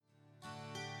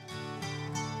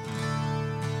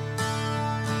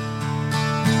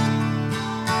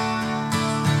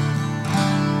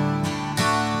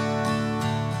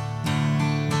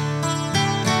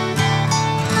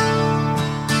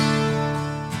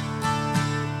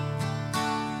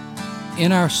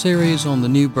In our series on the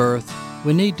new birth,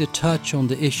 we need to touch on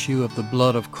the issue of the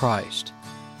blood of Christ.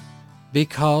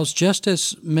 Because just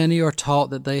as many are taught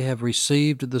that they have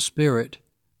received the Spirit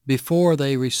before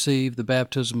they receive the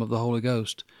baptism of the Holy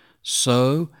Ghost,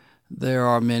 so there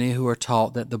are many who are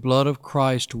taught that the blood of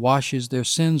Christ washes their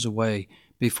sins away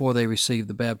before they receive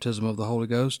the baptism of the Holy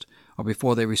Ghost or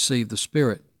before they receive the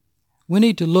Spirit. We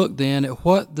need to look then at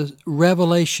what the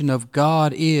revelation of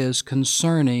God is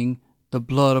concerning the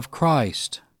blood of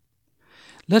Christ.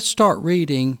 Let's start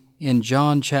reading in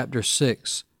John chapter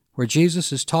 6, where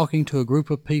Jesus is talking to a group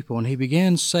of people, and he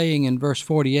begins saying in verse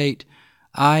 48,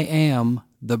 I am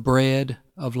the bread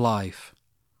of life.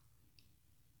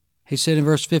 He said in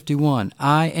verse 51,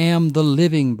 I am the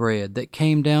living bread that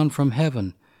came down from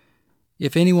heaven.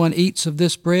 If anyone eats of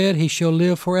this bread, he shall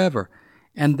live forever.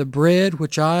 And the bread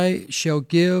which I shall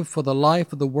give for the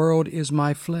life of the world is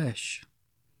my flesh.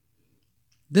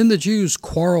 Then the Jews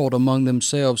quarreled among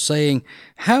themselves, saying,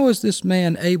 How is this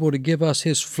man able to give us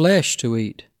his flesh to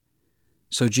eat?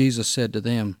 So Jesus said to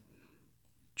them,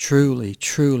 Truly,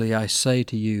 truly, I say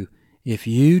to you, if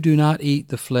you do not eat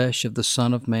the flesh of the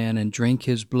Son of Man and drink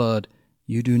his blood,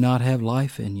 you do not have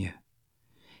life in you.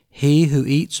 He who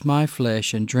eats my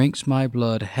flesh and drinks my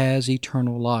blood has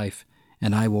eternal life,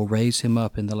 and I will raise him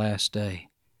up in the last day.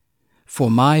 For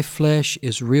my flesh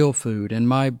is real food, and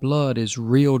my blood is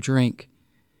real drink.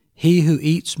 He who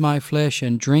eats my flesh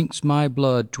and drinks my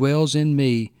blood dwells in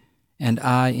me, and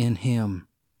I in him.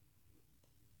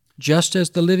 Just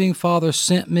as the living Father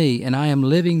sent me, and I am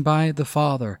living by the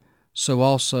Father, so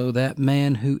also that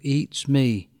man who eats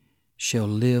me shall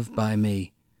live by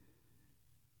me.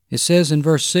 It says in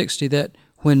verse 60 that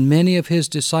when many of his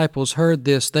disciples heard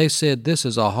this, they said, This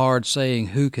is a hard saying,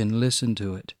 who can listen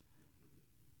to it?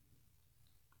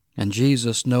 And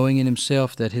Jesus, knowing in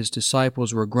himself that his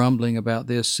disciples were grumbling about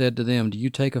this, said to them, Do you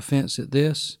take offense at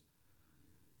this?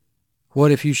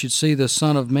 What if you should see the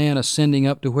Son of Man ascending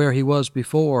up to where he was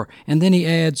before? And then he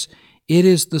adds, It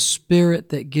is the Spirit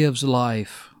that gives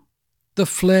life. The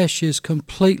flesh is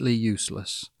completely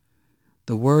useless.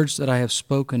 The words that I have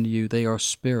spoken to you, they are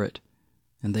spirit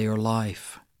and they are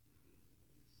life.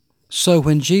 So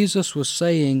when Jesus was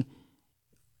saying,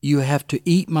 You have to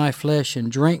eat my flesh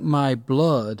and drink my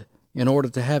blood in order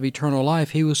to have eternal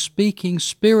life, he was speaking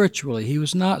spiritually. He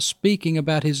was not speaking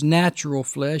about his natural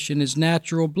flesh and his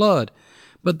natural blood.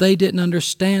 But they didn't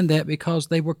understand that because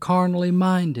they were carnally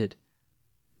minded.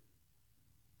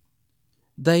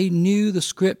 They knew the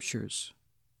Scriptures.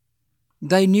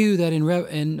 They knew that in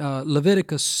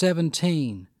Leviticus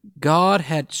 17, God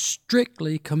had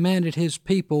strictly commanded his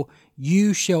people,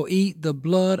 You shall eat the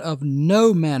blood of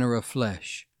no manner of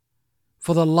flesh,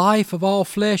 for the life of all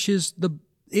flesh is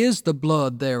the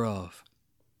blood thereof.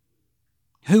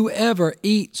 Whoever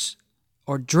eats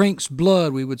or drinks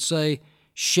blood, we would say,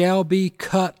 shall be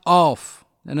cut off.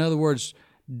 In other words,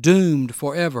 doomed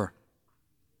forever.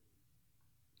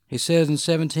 He says in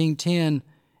 17:10,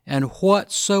 And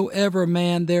whatsoever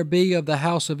man there be of the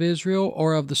house of Israel,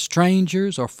 or of the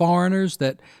strangers or foreigners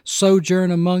that sojourn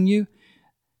among you,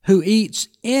 who eats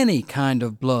any kind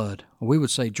of blood, or we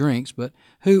would say drinks, but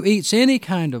who eats any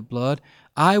kind of blood,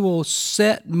 I will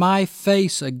set my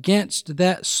face against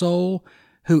that soul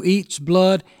who eats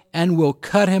blood, and will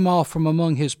cut him off from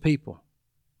among his people.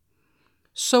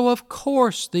 So of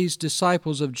course these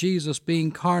disciples of Jesus,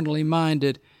 being carnally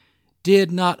minded,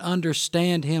 did not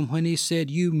understand him when he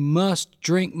said, You must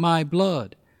drink my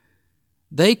blood.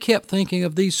 They kept thinking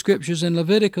of these scriptures in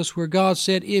Leviticus where God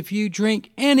said, If you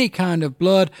drink any kind of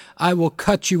blood, I will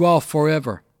cut you off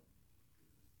forever.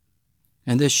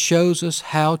 And this shows us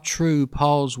how true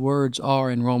Paul's words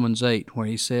are in Romans 8, where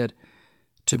he said,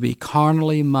 To be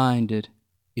carnally minded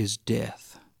is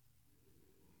death.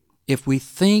 If we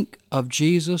think of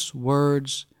Jesus'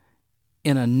 words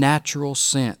in a natural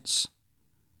sense,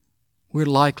 we're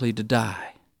likely to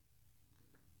die.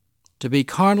 To be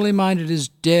carnally minded is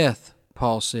death,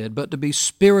 Paul said, but to be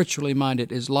spiritually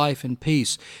minded is life and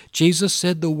peace. Jesus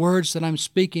said, The words that I'm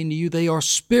speaking to you, they are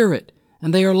spirit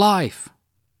and they are life.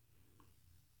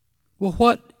 Well,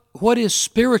 what is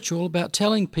spiritual about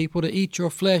telling people to eat your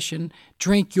flesh and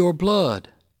drink your blood?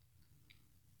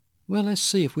 Well, let's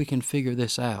see if we can figure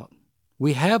this out.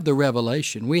 We have the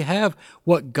revelation. We have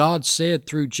what God said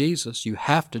through Jesus. You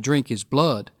have to drink his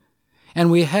blood. And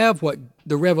we have what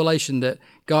the revelation that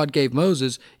God gave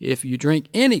Moses, if you drink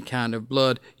any kind of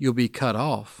blood, you'll be cut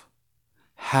off.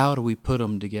 How do we put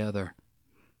them together?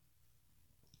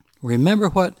 Remember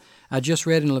what I just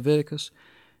read in Leviticus?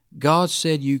 God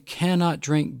said you cannot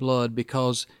drink blood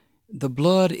because the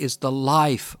blood is the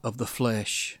life of the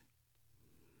flesh.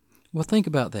 Well, think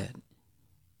about that.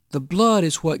 The blood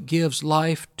is what gives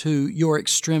life to your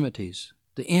extremities,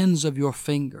 the ends of your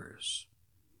fingers,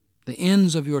 the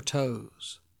ends of your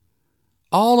toes.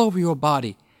 All over your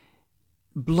body,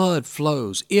 blood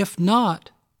flows. If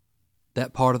not,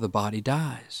 that part of the body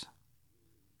dies.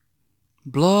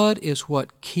 Blood is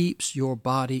what keeps your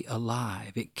body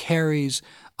alive. It carries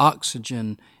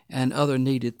oxygen and other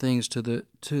needed things to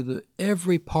the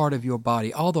every part of your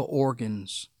body, all the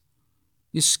organs,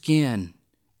 your skin.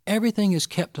 Everything is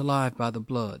kept alive by the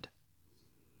blood.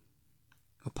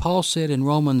 Paul said in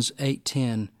Romans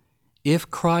 8:10,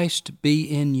 "If Christ be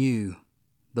in you,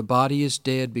 the body is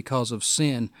dead because of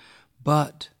sin,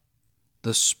 but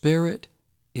the Spirit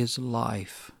is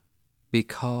life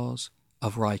because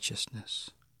of righteousness."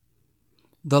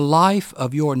 The life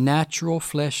of your natural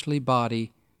fleshly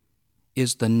body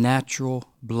is the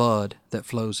natural blood that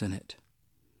flows in it.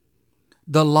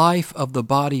 The life of the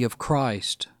body of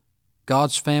Christ,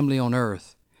 God's family on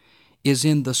earth, is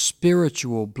in the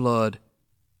spiritual blood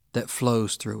that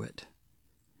flows through it.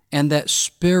 And that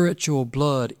spiritual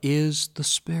blood is the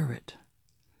Spirit.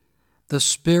 The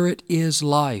Spirit is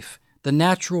life. The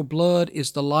natural blood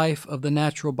is the life of the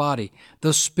natural body.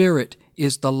 The Spirit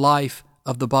is the life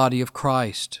of the body of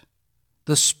Christ.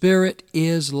 The Spirit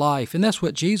is life. And that's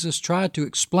what Jesus tried to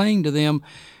explain to them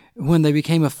when they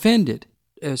became offended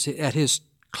at His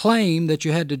claim that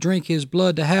you had to drink His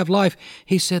blood to have life.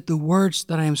 He said, "The words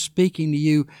that I am speaking to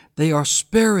you, they are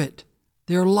spirit.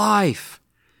 They're life.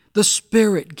 The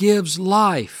Spirit gives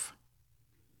life."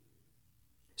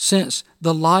 Since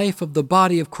the life of the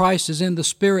body of Christ is in the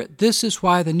Spirit, this is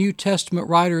why the New Testament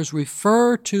writers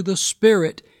refer to the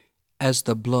Spirit as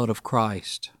the blood of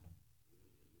Christ.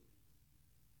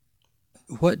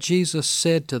 What Jesus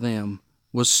said to them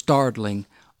was startling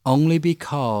only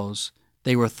because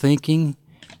they were thinking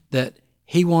that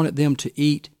He wanted them to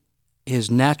eat His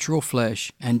natural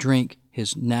flesh and drink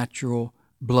His natural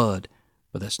blood.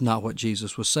 But that's not what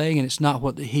Jesus was saying, and it's not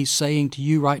what He's saying to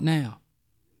you right now.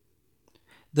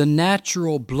 The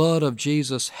natural blood of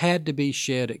Jesus had to be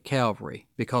shed at Calvary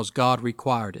because God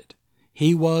required it.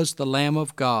 He was the Lamb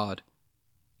of God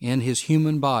in His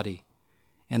human body,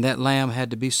 and that lamb had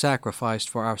to be sacrificed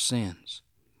for our sins.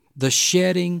 The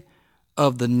shedding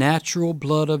of the natural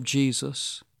blood of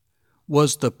Jesus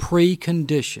was the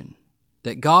precondition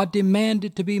that God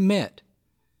demanded to be met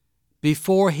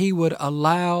before He would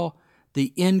allow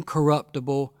the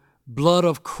incorruptible blood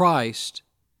of Christ,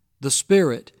 the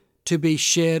Spirit, to be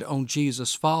shed on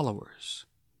Jesus' followers.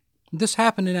 This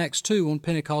happened in Acts 2 on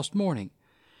Pentecost morning.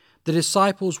 The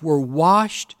disciples were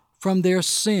washed from their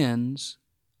sins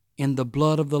in the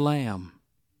blood of the Lamb.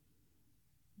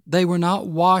 They were not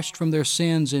washed from their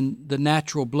sins in the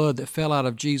natural blood that fell out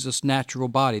of Jesus' natural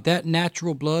body. That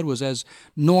natural blood was as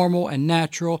normal and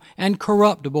natural and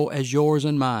corruptible as yours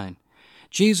and mine.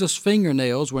 Jesus'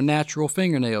 fingernails were natural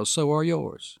fingernails, so are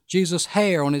yours. Jesus'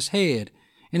 hair on His head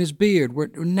and His beard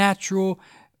were natural,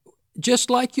 just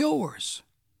like yours.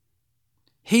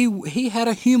 He had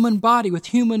a human body with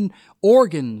human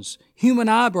organs, human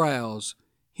eyebrows,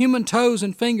 human toes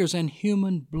and fingers, and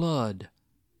human blood.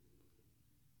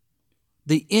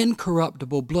 The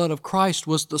incorruptible blood of Christ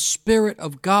was the Spirit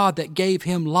of God that gave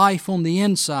Him life on the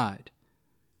inside.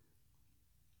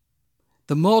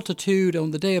 The multitude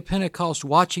on the day of Pentecost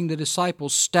watching the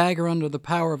disciples stagger under the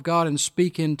power of God and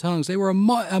speak in tongues, they were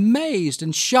amazed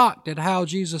and shocked at how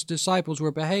Jesus' disciples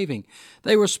were behaving.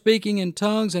 They were speaking in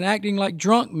tongues and acting like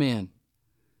drunk men.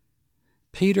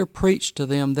 Peter preached to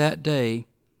them that day,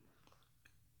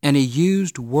 and he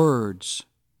used words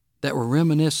that were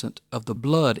reminiscent of the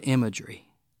blood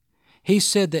imagery. He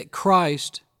said that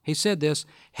Christ, he said this,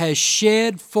 has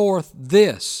shed forth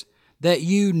this that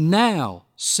you now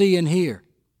see and hear.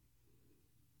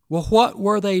 Well, what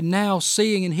were they now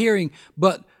seeing and hearing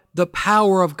but the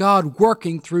power of God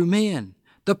working through men?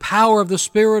 The power of the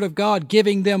Spirit of God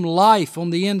giving them life on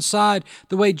the inside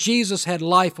the way Jesus had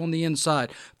life on the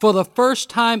inside. For the first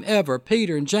time ever,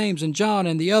 Peter and James and John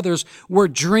and the others were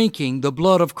drinking the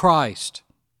blood of Christ.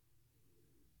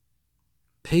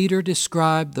 Peter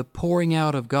described the pouring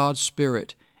out of God's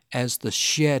Spirit as the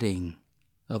shedding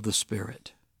of the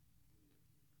Spirit.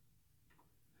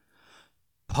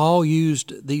 Paul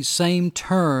used these same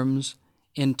terms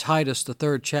in Titus, the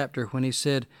 3rd chapter, when he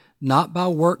said, "Not by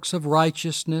works of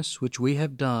righteousness which we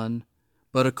have done,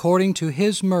 but according to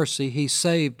His mercy He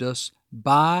saved us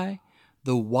by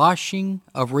the washing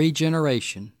of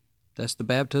regeneration." That's the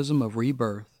baptism of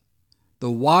rebirth. The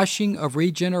washing of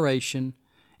regeneration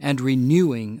and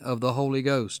renewing of the Holy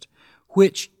Ghost,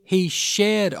 which He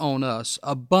shed on us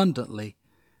abundantly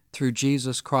through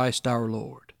Jesus Christ our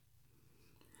Lord.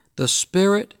 The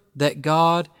Spirit that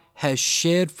God has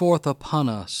shed forth upon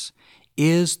us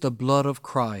is the blood of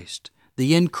Christ,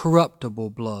 the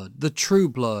incorruptible blood, the true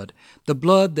blood, the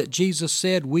blood that Jesus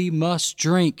said we must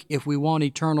drink if we want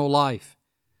eternal life.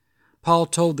 Paul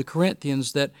told the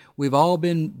Corinthians that we've all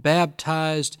been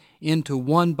baptized into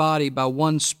one body by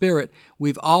one Spirit.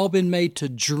 We've all been made to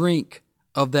drink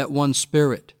of that one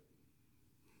Spirit.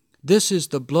 This is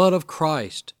the blood of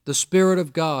Christ, the Spirit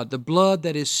of God, the blood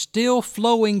that is still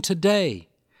flowing today,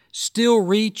 still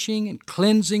reaching and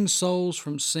cleansing souls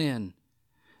from sin.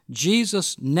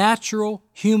 Jesus' natural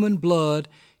human blood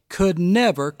could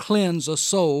never cleanse a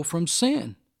soul from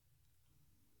sin.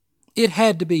 It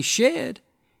had to be shed.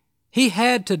 He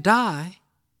had to die.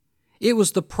 It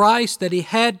was the price that He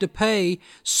had to pay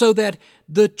so that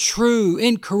the true,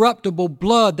 incorruptible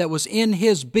blood that was in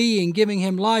His being, giving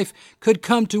Him life, could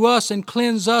come to us and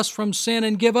cleanse us from sin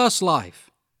and give us life.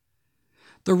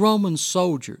 The Roman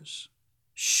soldiers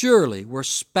surely were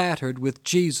spattered with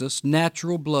Jesus'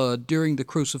 natural blood during the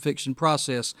crucifixion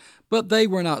process, but they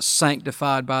were not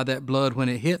sanctified by that blood when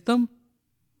it hit them.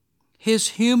 His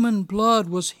human blood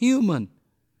was human.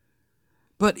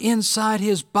 But inside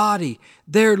His body,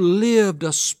 there lived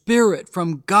a Spirit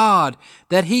from God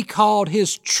that He called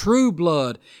His true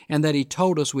blood and that He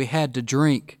told us we had to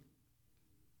drink.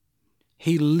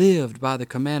 He lived by the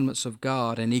commandments of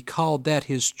God, and He called that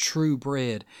His true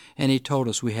bread, and He told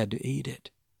us we had to eat it.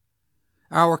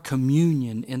 Our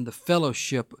communion in the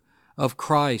fellowship of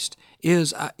Christ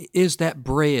is that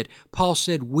bread. Paul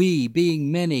said, we,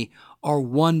 being many, are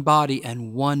one body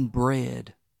and one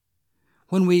bread.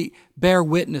 When we bear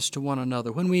witness to one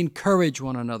another, when we encourage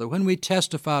one another, when we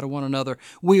testify to one another,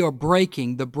 we are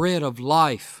breaking the bread of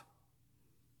life.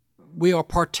 We are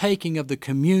partaking of the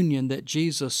communion that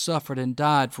Jesus suffered and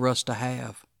died for us to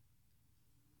have.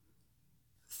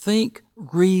 Think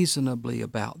reasonably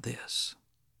about this.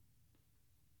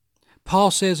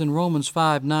 Paul says in Romans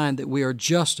 5:9 that we are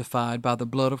justified by the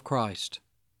blood of Christ.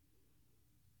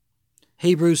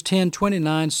 Hebrews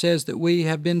 10:29 says that we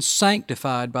have been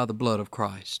sanctified by the blood of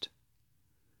Christ.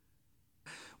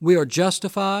 We are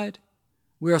justified,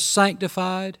 we are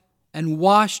sanctified, and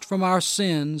washed from our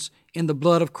sins in the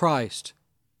blood of Christ.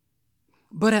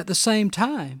 But at the same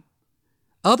time,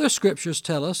 other scriptures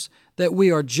tell us that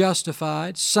we are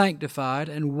justified, sanctified,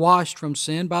 and washed from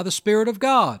sin by the Spirit of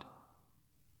God.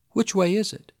 Which way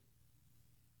is it?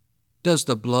 Does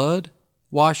the blood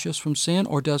wash us from sin,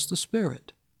 or does the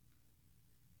Spirit?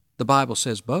 The Bible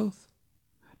says both.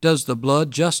 Does the blood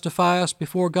justify us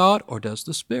before God, or does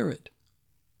the Spirit?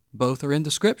 Both are in the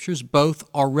Scriptures. Both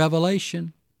are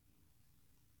revelation.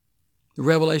 The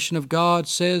revelation of God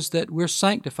says that we're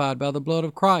sanctified by the blood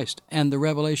of Christ, and the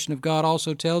revelation of God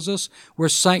also tells us we're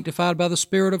sanctified by the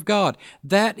Spirit of God.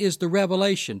 That is the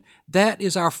revelation. That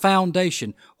is our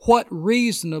foundation. What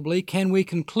reasonably can we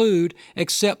conclude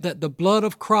except that the blood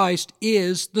of Christ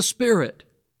is the Spirit?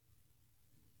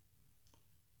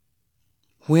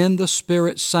 When the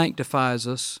Spirit sanctifies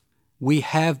us, we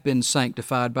have been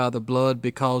sanctified by the blood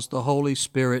because the Holy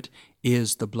Spirit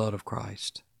is the blood of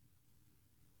Christ.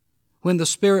 When the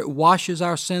Spirit washes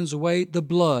our sins away, the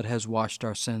blood has washed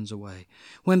our sins away.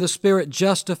 When the Spirit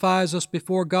justifies us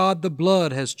before God, the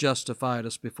blood has justified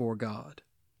us before God.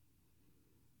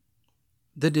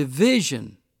 The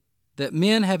division that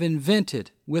men have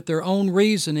invented with their own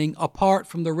reasoning apart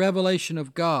from the revelation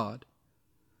of God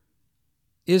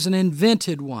is an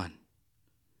invented one.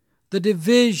 The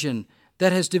division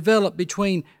that has developed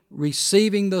between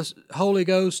receiving the Holy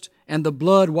Ghost and the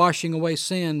blood washing away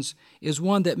sins is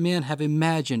one that men have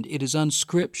imagined. It is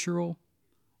unscriptural.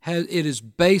 It is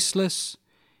baseless.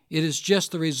 It is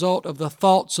just the result of the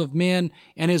thoughts of men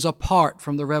and is apart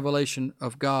from the revelation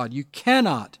of God. You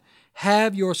cannot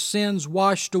have your sins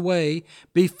washed away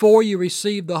before you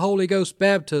receive the Holy Ghost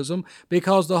baptism,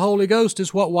 because the Holy Ghost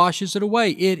is what washes it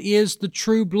away. It is the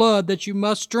true blood that you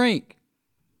must drink.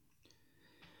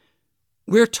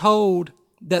 We're told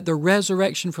that the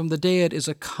resurrection from the dead is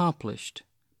accomplished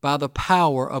by the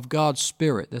power of God's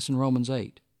Spirit. That's in Romans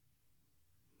 8.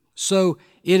 So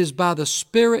it is by the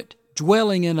Spirit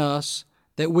dwelling in us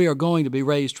that we are going to be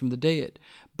raised from the dead.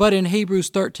 But in Hebrews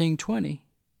 13:20,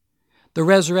 the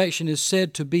resurrection is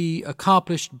said to be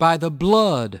accomplished by the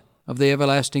blood of the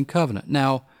everlasting covenant.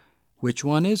 Now, which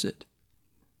one is it?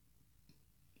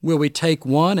 Will we take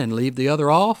one and leave the other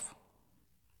off?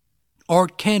 Or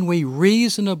can we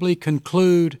reasonably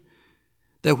conclude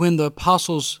that when the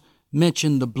apostles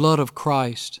mention the blood of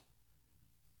Christ,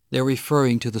 they're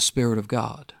referring to the Spirit of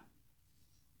God?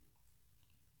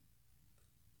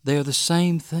 They're the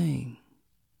same thing.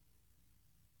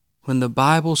 When the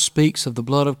Bible speaks of the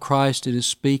blood of Christ, it is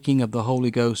speaking of the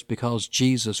Holy Ghost because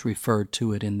Jesus referred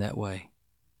to it in that way.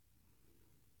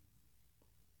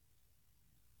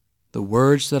 The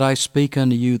words that I speak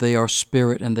unto you, they are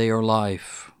spirit and they are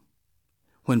life.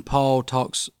 When Paul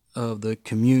talks of the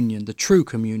communion, the true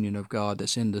communion of God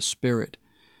that's in the Spirit,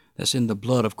 that's in the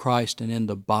blood of Christ and in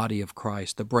the body of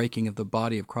Christ, the breaking of the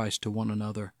body of Christ to one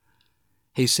another,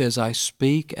 he says, I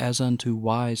speak as unto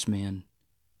wise men.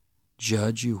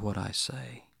 Judge you what I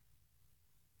say.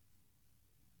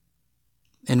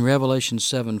 In Revelation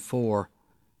 7:4,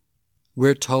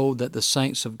 we're told that the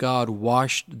saints of God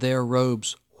washed their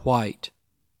robes white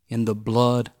in the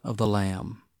blood of the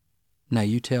Lamb. Now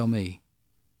you tell me,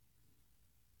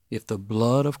 if the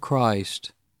blood of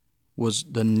Christ was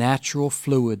the natural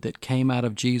fluid that came out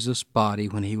of Jesus' body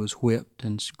when he was whipped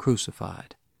and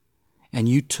crucified, and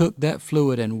you took that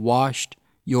fluid and washed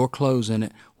your clothes in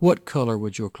it, what color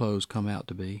would your clothes come out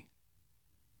to be?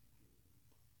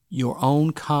 Your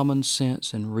own common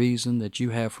sense and reason that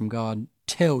you have from God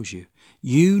tells you,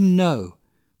 you know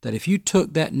that if you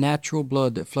took that natural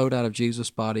blood that flowed out of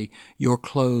Jesus' body, your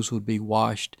clothes would be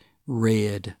washed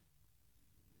red.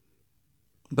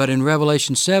 But in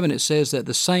Revelation 7 it says that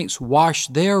the saints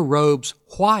washed their robes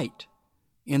white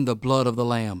in the blood of the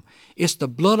Lamb. It's the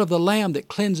blood of the Lamb that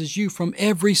cleanses you from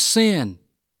every sin.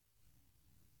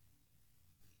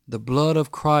 The blood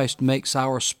of Christ makes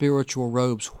our spiritual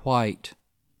robes white.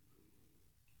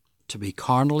 To be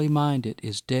carnally minded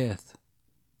is death,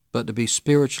 but to be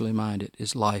spiritually minded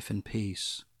is life and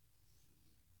peace.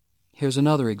 Here's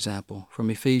another example from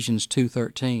Ephesians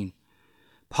 2:13.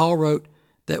 Paul wrote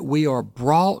that we are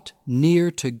brought near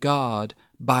to God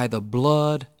by the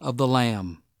blood of the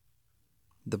Lamb.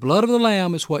 The blood of the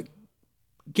Lamb is what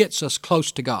gets us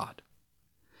close to God.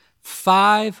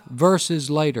 5 verses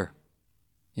later,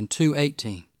 in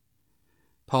 2:18,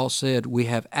 Paul said we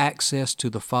have access to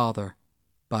the Father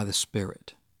by the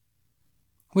Spirit.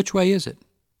 Which way is it?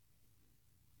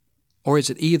 Or is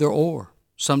it either or?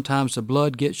 Sometimes the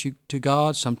blood gets you to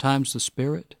God, sometimes the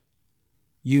Spirit.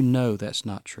 You know that's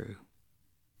not true.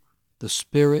 The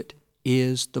Spirit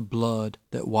is the blood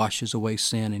that washes away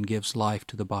sin and gives life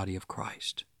to the body of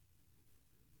Christ.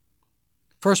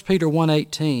 1 Peter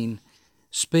 1:18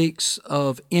 speaks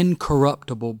of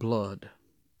incorruptible blood.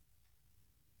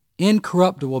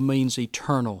 Incorruptible means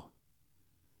eternal,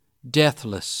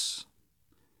 deathless.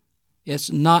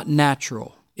 It's not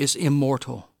natural, it's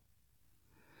immortal.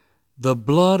 The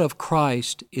blood of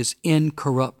Christ is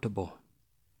incorruptible.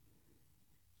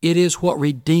 It is what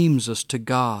redeems us to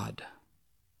God.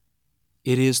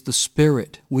 It is the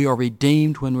Spirit. We are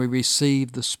redeemed when we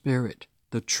receive the Spirit,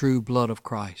 the true blood of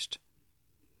Christ.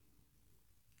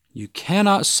 You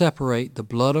cannot separate the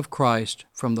blood of Christ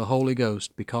from the Holy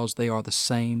Ghost because they are the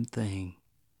same thing.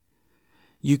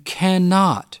 You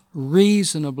cannot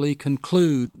reasonably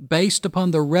conclude, based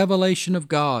upon the revelation of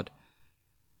God,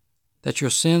 that your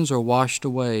sins are washed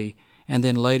away and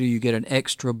then later you get an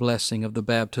extra blessing of the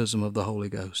baptism of the Holy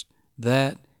Ghost.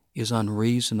 That is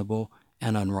unreasonable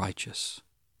and unrighteous.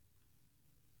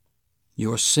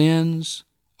 Your sins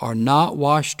are not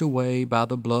washed away by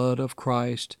the blood of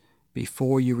Christ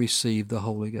before you receive the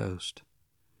Holy Ghost.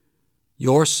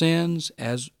 Your sins,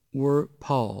 as were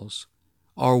Paul's,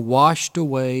 are washed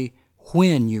away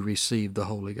when you receive the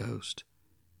Holy Ghost,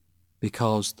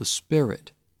 because the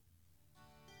Spirit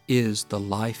is the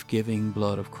life-giving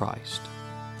blood of Christ.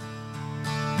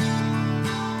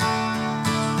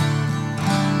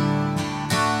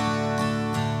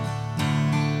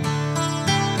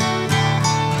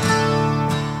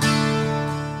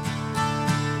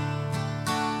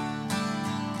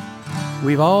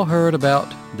 We've all heard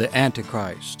about the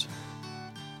Antichrist,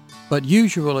 but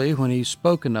usually when he's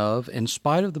spoken of, in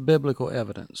spite of the biblical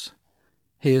evidence,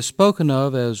 he is spoken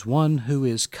of as one who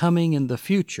is coming in the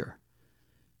future,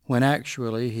 when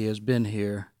actually he has been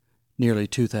here nearly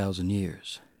 2,000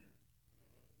 years.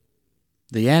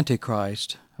 The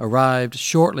Antichrist arrived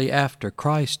shortly after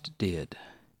Christ did.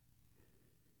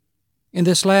 In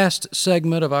this last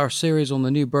segment of our series on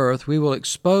the new birth, we will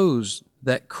expose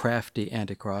that crafty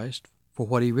Antichrist for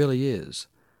what he really is,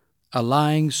 a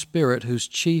lying spirit whose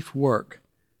chief work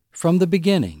from the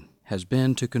beginning has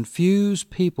been to confuse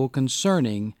people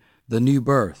concerning the new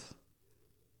birth.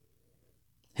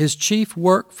 His chief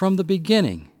work from the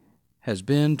beginning has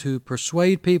been to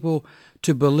persuade people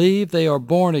to believe they are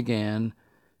born again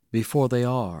before they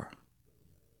are.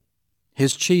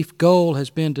 His chief goal has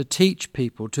been to teach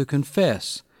people to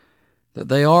confess that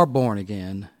they are born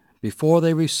again before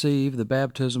they receive the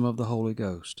baptism of the Holy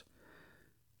Ghost,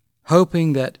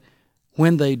 hoping that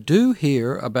when they do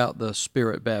hear about the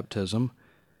Spirit baptism,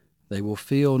 they will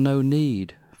feel no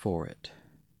need for it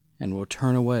and will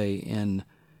turn away in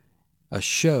a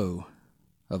show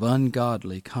of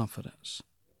ungodly confidence.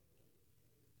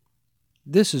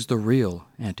 This is the real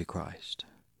Antichrist,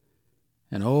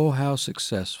 and oh, how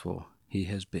successful he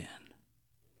has been.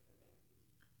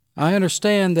 I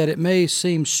understand that it may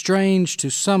seem strange to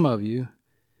some of you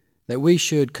that we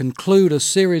should conclude a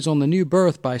series on the new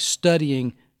birth by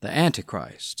studying the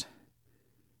Antichrist.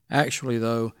 Actually,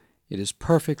 though, it is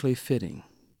perfectly fitting.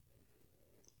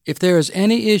 If there is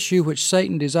any issue which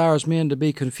Satan desires men to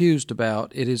be confused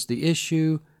about, it is the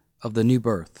issue of the new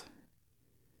birth.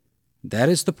 That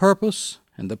is the purpose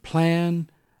and the plan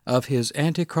of his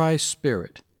Antichrist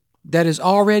spirit that is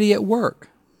already at work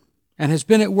and has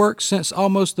been at work since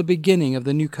almost the beginning of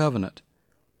the new covenant.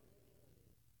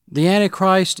 The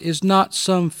Antichrist is not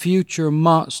some future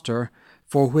monster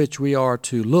for which we are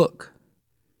to look.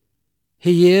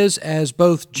 He is, as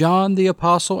both John the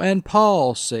Apostle and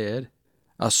Paul said,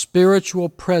 a spiritual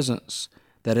presence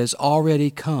that has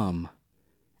already come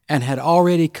and had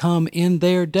already come in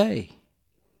their day.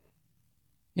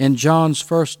 In John's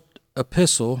first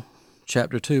epistle,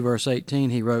 chapter 2, verse 18,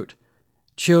 he wrote,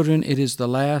 "Children, it is the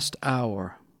last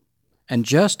hour. And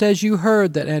just as you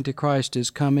heard that Antichrist is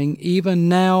coming, even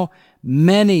now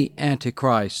many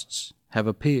Antichrists have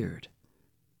appeared."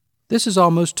 This is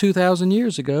almost 2,000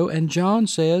 years ago, and John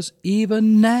says,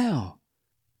 even now,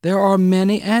 there are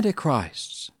many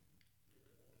Antichrists.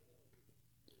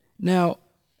 Now,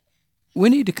 we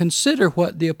need to consider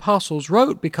what the apostles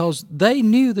wrote because they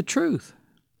knew the truth.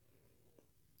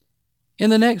 In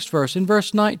the next verse, in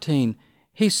verse 19,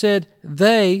 he said,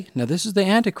 now this is the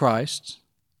Antichrists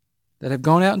that have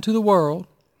gone out into the world,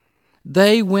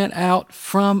 they went out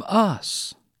from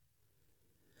us.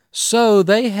 So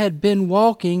they had been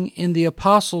walking in the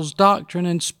apostles' doctrine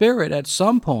and spirit at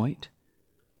some point.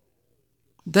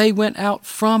 They went out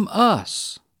from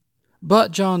us.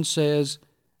 But John says,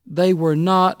 they were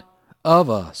not of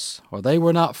us, or they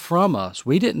were not from us.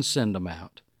 We didn't send them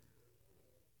out.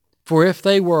 For if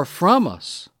they were from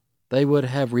us, they would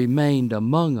have remained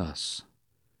among us.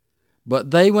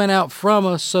 But they went out from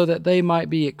us so that they might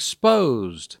be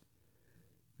exposed,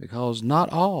 because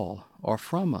not all are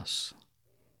from us.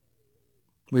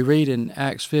 We read in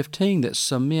Acts 15 that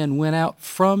some men went out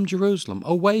from Jerusalem,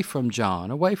 away from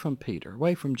John, away from Peter,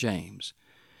 away from James,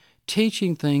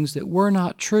 teaching things that were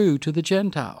not true to the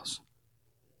Gentiles.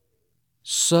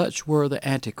 Such were the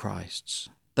Antichrists.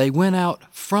 They went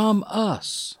out from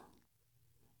us.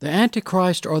 The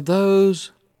Antichrist are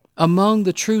those among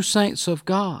the true saints of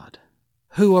God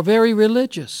who are very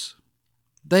religious.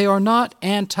 They are not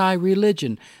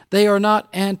anti-religion. They are not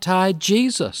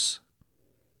anti-Jesus.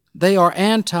 They are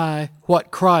anti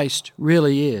what Christ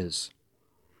really is.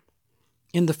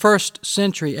 In the 1st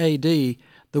century A.D.,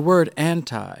 the word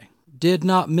anti did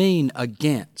not mean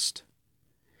against.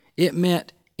 It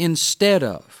meant instead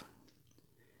of.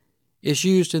 It's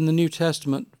used in the New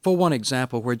Testament, for one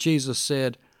example, where Jesus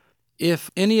said, if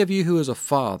any of you who is a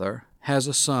father has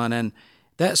a son, and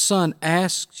that son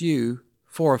asks you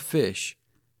for a fish,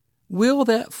 will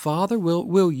that father,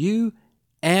 will you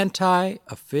anti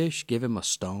a fish give him a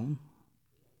stone?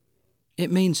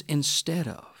 It means instead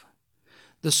of.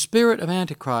 The spirit of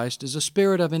Antichrist is a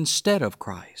spirit of instead of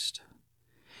Christ.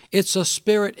 It's a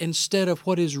spirit instead of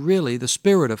what is really the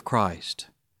Spirit of Christ.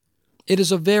 It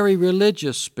is a very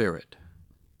religious spirit,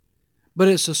 but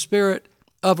it's a spirit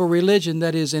of a religion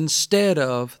that is instead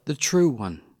of the true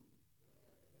one.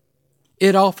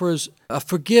 It offers a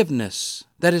forgiveness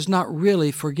that is not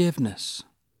really forgiveness.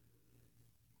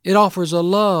 It offers a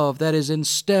love that is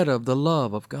instead of the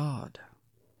love of God.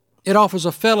 It offers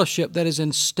a fellowship that is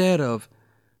instead of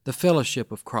the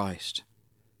fellowship of Christ.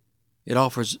 It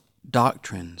offers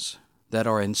doctrines that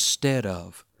are instead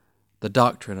of the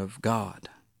doctrine of God.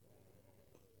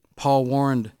 Paul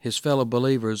warned his fellow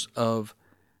believers of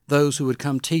those who would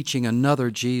come teaching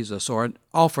another Jesus or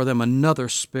offer them another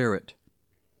spirit.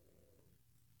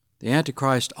 The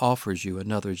Antichrist offers you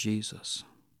another Jesus.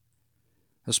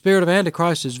 The spirit of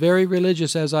Antichrist is very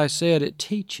religious, as I said. It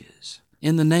teaches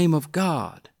in the name of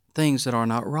God things that are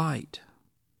not right.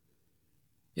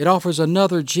 It offers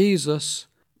another Jesus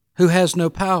who has no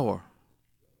power.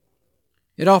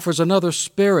 It offers another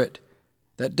spirit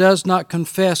that does not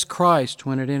confess Christ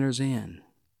when it enters in.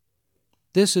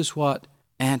 This is what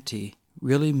anti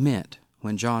really meant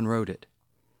when John wrote it.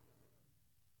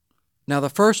 Now, the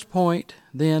first point,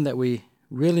 then, that we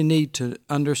really need to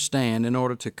understand in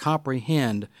order to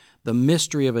comprehend the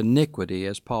mystery of iniquity,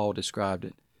 as Paul described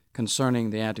it, concerning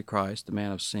the Antichrist, the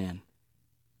man of sin,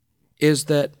 is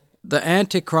that the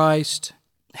Antichrist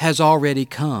has already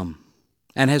come.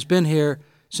 and has been here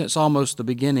since almost the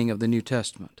beginning of the New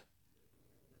Testament.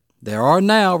 There are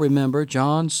now, remember,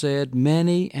 John said,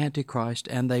 many antichrists,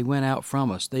 and they went out from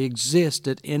us. They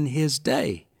existed in his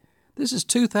day. This is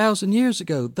 2,000 years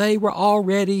ago. They were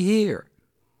already here.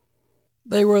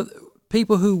 They were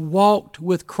people who walked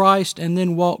with Christ and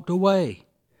then walked away,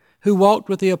 who walked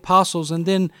with the apostles and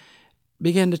then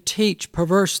began to teach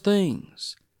perverse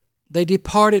things. They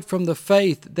departed from the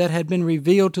faith that had been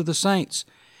revealed to the saints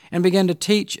and began to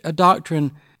teach a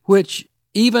doctrine which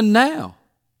even now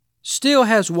still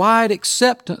has wide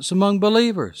acceptance among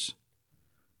believers.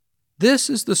 This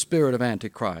is the spirit of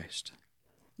Antichrist.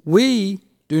 We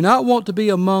do not want to be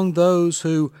among those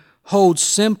who hold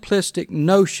simplistic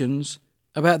notions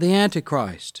about the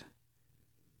Antichrist.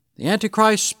 The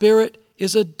Antichrist spirit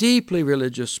is a deeply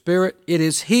religious spirit. It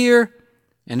is here,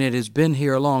 and it has been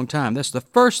here a long time. That's the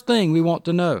first thing we want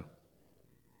to know.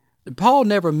 Paul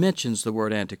never mentions the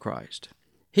word Antichrist.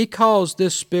 He calls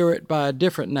this spirit by a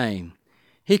different name.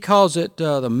 He calls it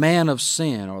the man of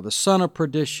sin or the son of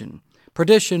perdition.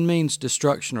 Perdition means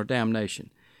destruction or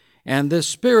damnation. And this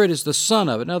spirit is the son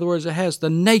of it. In other words, it has the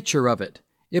nature of it.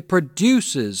 It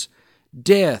produces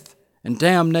death and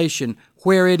damnation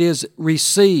where it is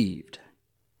received.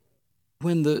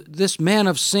 When this man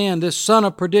of sin, this son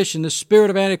of perdition, the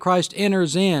spirit of Antichrist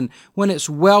enters in, when it's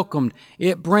welcomed,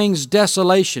 it brings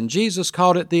desolation. Jesus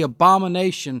called it the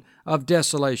abomination of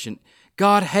desolation.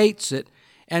 God hates it,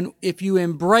 and if you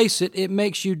embrace it, it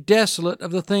makes you desolate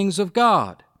of the things of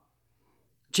God.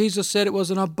 Jesus said it was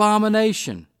an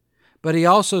abomination, but he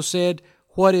also said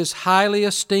what is highly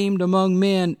esteemed among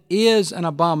men is an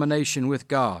abomination with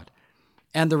God.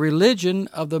 And the religion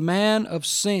of the man of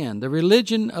sin, the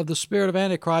religion of the spirit of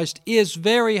Antichrist, is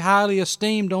very highly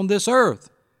esteemed on this earth.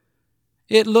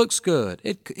 It looks good.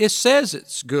 It says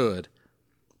it's good.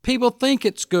 People think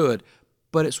it's good,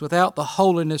 but it's without the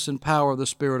holiness and power of the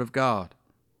Spirit of God.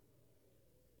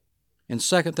 In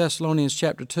 2 Thessalonians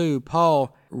chapter 2,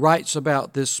 Paul writes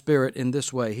about this spirit in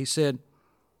this way. He said,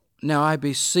 "Now I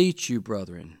beseech you,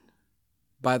 brethren,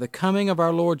 by the coming of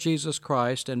our Lord Jesus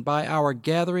Christ and by our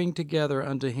gathering together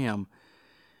unto him,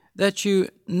 that you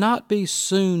not be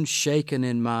soon shaken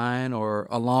in mind or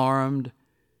alarmed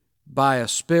by a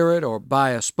spirit or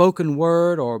by a spoken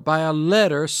word or by a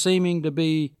letter seeming to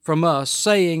be from us,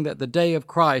 saying that the day of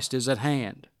Christ is at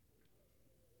hand."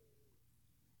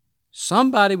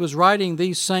 Somebody was writing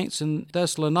these saints in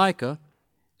Thessalonica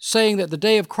saying that the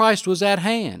day of Christ was at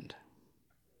hand.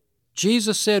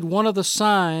 Jesus said one of the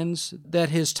signs that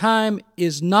his time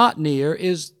is not near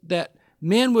is that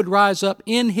men would rise up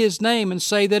in his name and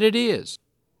say that it is.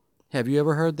 Have you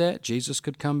ever heard that? Jesus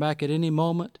could come back at any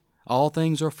moment. All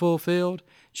things are fulfilled.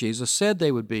 Jesus said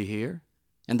they would be here,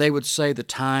 and they would say the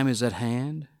time is at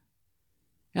hand.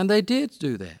 And they did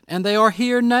do that, and they are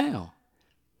here now.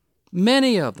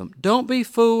 Many of them. Don't be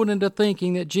fooled into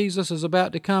thinking that Jesus is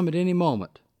about to come at any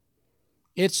moment.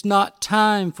 It's not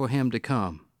time for him to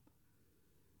come.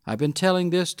 I've been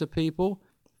telling this to people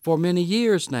for many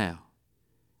years now.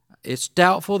 It's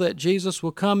doubtful that Jesus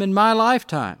will come in my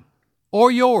lifetime,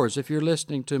 or yours if you're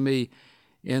listening to me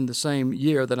in the same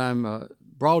year that I'm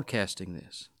broadcasting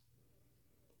this.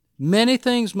 Many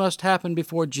things must happen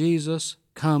before Jesus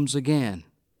comes again.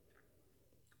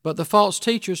 But the false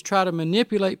teachers try to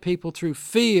manipulate people through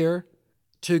fear,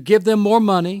 to give them more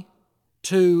money,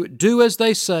 to do as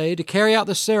they say, to carry out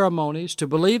the ceremonies, to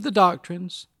believe the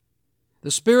doctrines.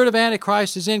 The spirit of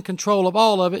Antichrist is in control of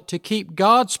all of it to keep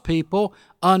God's people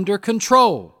under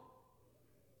control.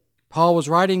 Paul was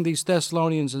writing these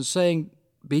Thessalonians and saying,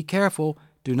 be careful,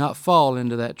 do not fall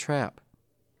into that trap.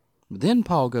 Then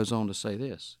Paul goes on to say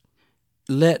this,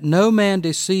 "Let no man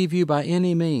deceive you by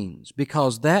any means,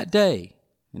 because that day,"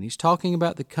 and he's talking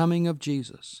about the coming of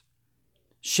Jesus,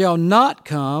 "shall not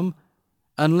come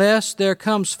unless there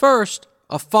comes first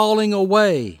a falling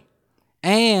away,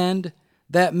 and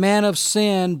that man of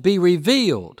sin be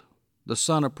revealed, the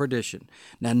son of perdition."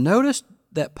 Now notice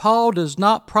that Paul does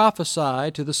not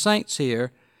prophesy to the saints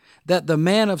here that the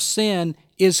man of sin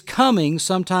is coming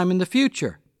sometime in the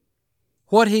future.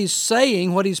 What he's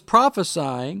saying, what he's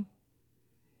prophesying,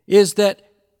 is that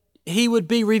he would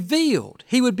be revealed,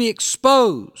 he would be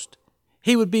exposed,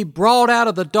 he would be brought out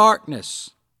of the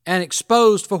darkness and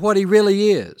exposed for what he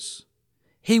really is.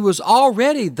 He was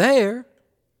already there.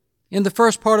 In the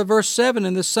first part of verse 7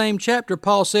 in the same chapter,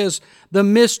 Paul says, the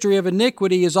mystery of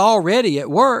iniquity is already at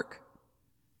work.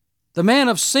 The man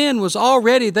of sin was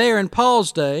already there in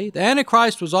Paul's day. The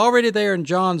Antichrist was already there in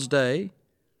John's day.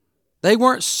 They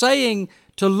weren't saying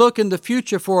to look in the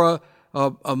future for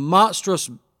a monstrous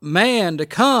man to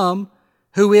come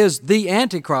who is the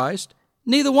Antichrist.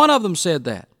 Neither one of them said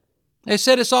that. They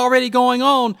said it's already going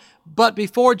on, but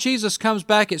before Jesus comes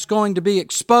back, it's going to be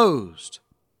exposed.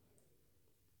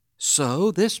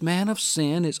 So this man of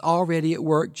sin is already at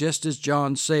work, just as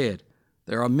John said.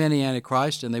 There are many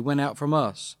antichrists, and they went out from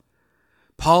us.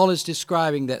 Paul is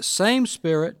describing that same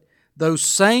spirit, those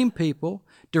same people,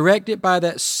 directed by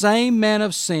that same man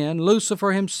of sin,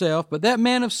 Lucifer himself, but that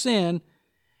man of sin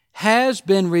has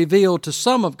been revealed to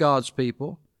some of God's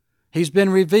people. He's been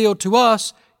revealed to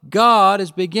us. God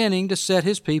is beginning to set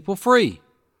His people free.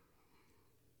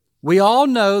 We all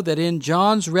know that in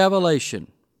John's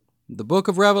Revelation, the book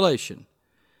of Revelation,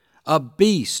 a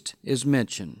beast is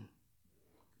mentioned.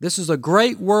 This is a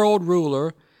great world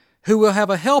ruler who will have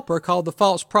a helper called the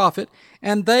false prophet,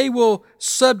 and they will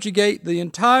subjugate the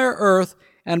entire earth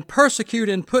and persecute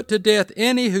and put to death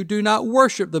any who do not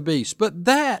worship the beast. But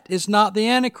that is not the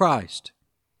Antichrist.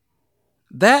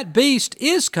 That beast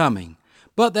is coming,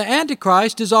 but the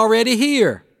Antichrist is already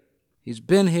here. He's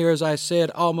been here, as I said,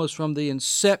 almost from the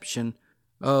inception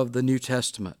of the New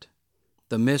Testament.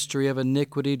 The mystery of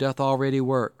iniquity doth already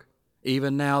work.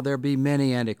 Even now there be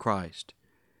many Antichrists.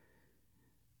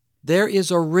 There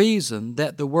is a reason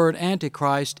that the word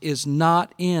Antichrist is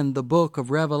not in the book of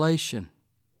Revelation.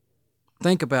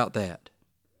 Think about that.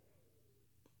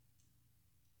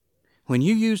 When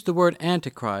you use the word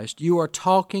Antichrist, you are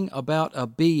talking about a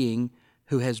being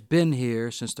who has been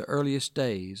here since the earliest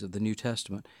days of the New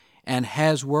Testament and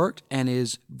has worked and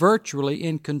is virtually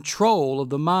in control of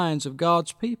the minds of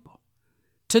God's people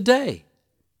today.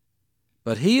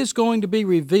 But he is going to be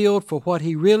revealed for what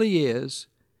he really is,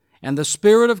 and the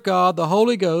Spirit of God, the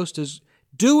Holy Ghost, is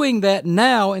doing that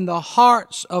now in the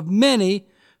hearts of many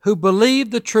who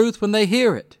believe the truth when they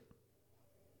hear it.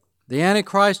 The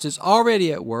Antichrist is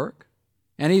already at work,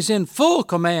 and he's in full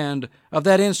command of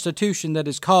that institution that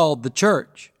is called the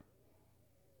church.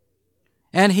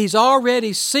 And he's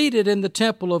already seated in the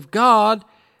temple of God,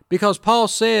 because Paul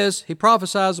says, he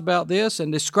prophesies about this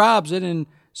and describes it in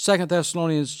 2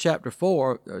 Thessalonians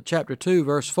chapter 2,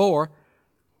 verse 4.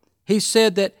 He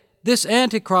said that this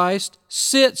Antichrist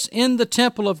sits in the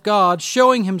temple of God,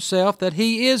 showing himself that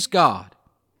he is God.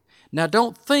 Now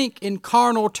don't think in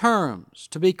carnal terms.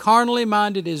 To be carnally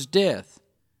minded is death,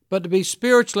 but to be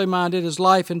spiritually minded is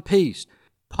life and peace.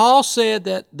 Paul said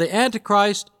that the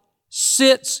Antichrist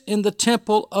sits in the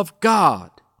temple of God.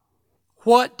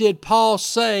 What did Paul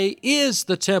say is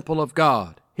the temple of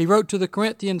God? He wrote to the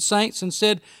Corinthian saints and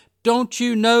said, "Don't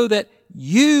you know that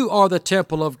you are the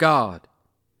temple of God?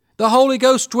 The Holy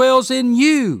Ghost dwells in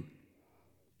you."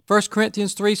 1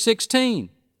 Corinthians 3:16.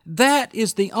 That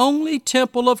is the only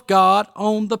temple of God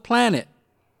on the planet.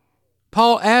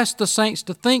 Paul asked the saints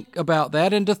to think about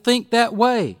that and to think that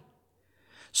way.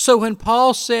 So when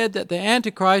Paul said that the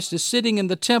Antichrist is sitting in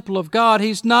the temple of God,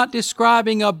 he's not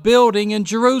describing a building in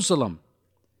Jerusalem.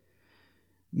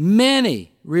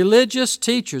 Many religious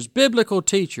teachers, biblical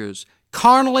teachers,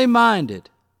 carnally minded,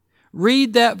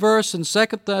 read that verse in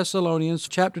 2 Thessalonians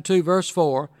chapter 2, verse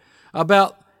 4,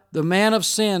 about the man of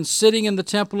sin sitting in the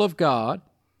temple of God,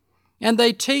 and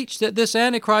they teach that this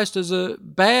Antichrist is a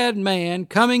bad man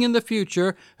coming in the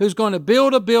future who's going to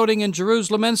build a building in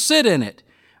Jerusalem and sit in it.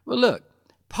 Well, look,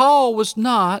 Paul was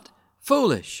not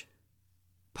foolish.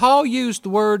 Paul used the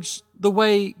words the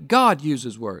way God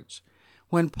uses words.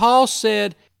 When Paul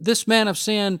said this man of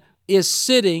sin is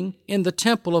sitting in the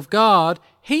temple of God,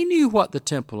 he knew what the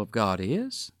temple of God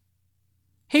is.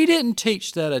 He didn't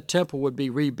teach that a temple would be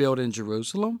rebuilt in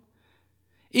Jerusalem.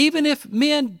 Even if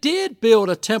men did build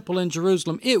a temple in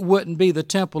Jerusalem, it wouldn't be the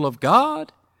temple of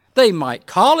God. They might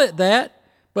call it that,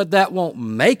 but that won't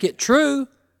make it true.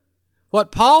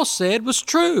 What Paul said was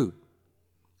true.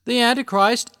 The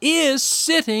Antichrist is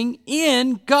sitting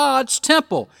in God's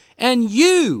temple, and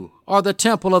you are the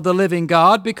temple of the living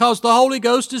God because the Holy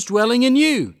Ghost is dwelling in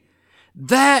you.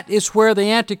 That is where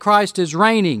the Antichrist is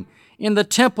reigning, in the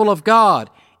temple of God,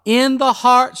 in the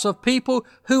hearts of people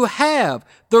who have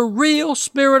the real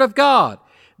Spirit of God.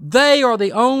 They are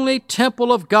the only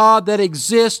temple of God that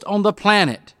exists on the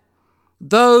planet,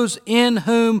 those in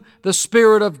whom the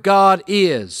Spirit of God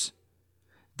is.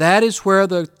 That is where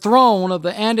the throne of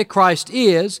the Antichrist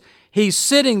is. He's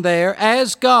sitting there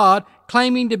as God,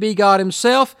 claiming to be God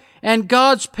himself, and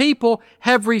God's people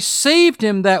have received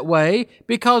him that way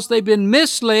because they've been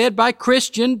misled by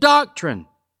Christian doctrine.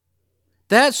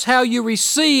 That's how you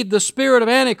receive the spirit of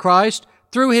Antichrist,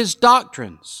 through his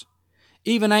doctrines.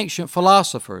 Even ancient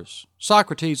philosophers,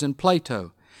 Socrates and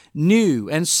Plato, knew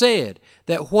and said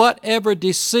that whatever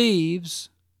deceives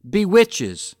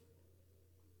bewitches.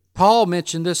 Paul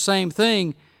mentioned this same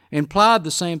thing, implied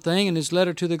the same thing in his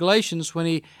letter to the Galatians when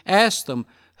he asked them,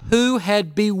 who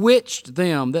had bewitched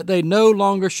them that they no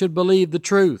longer should believe the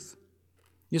truth.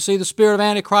 You see, the spirit of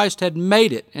Antichrist had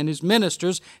made it, and his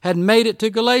ministers had made it to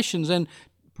Galatians and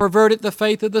perverted the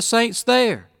faith of the saints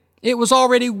there. It was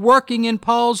already working in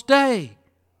Paul's day.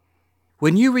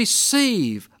 When you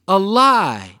receive a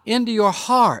lie into your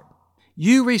heart,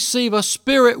 you receive a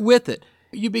spirit with it.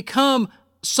 You become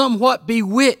somewhat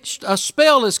bewitched. A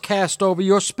spell is cast over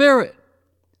your spirit.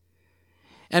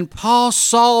 And Paul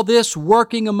saw this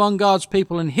working among God's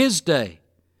people in his day.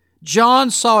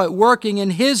 John saw it working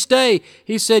in his day.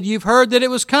 He said, "You've heard that it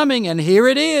was coming, and here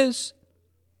it is."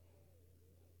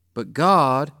 But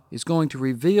God is going to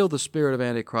reveal the spirit of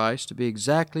Antichrist to be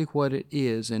exactly what it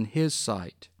is in His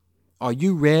sight. Are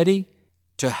you ready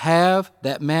to have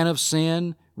that man of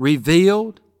sin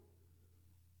revealed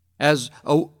as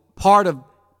a part of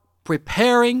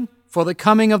preparing for the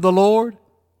coming of the Lord?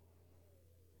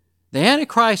 The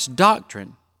Antichrist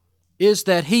doctrine is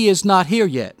that he is not here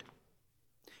yet.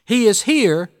 He is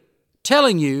here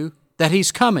telling you that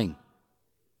he's coming.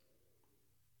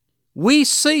 We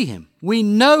see him. We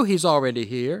know he's already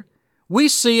here. We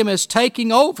see him as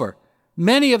taking over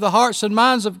many of the hearts and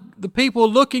minds of the people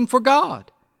looking for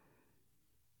God.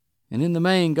 And in the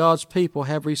main, God's people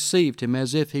have received him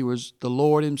as if he was the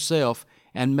Lord himself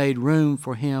and made room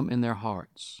for him in their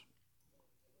hearts.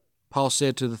 Paul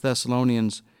said to the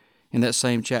Thessalonians in that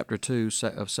same chapter 2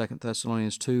 of 2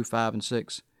 Thessalonians 2, 5 and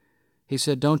 6, he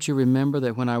said, "Don't you remember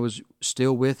that when I was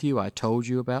still with you, I told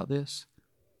you about this?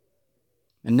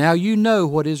 And now you know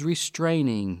what is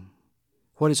restraining,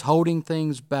 what is holding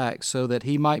things back, so that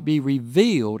he might be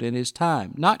revealed in his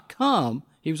time." Not come,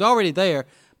 he was already there,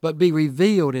 but be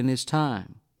revealed in his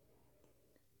time.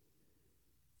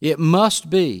 It must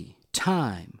be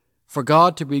time for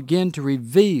God to begin to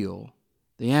reveal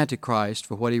the Antichrist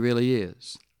for what he really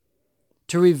is,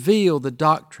 to reveal the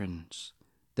doctrines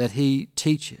that he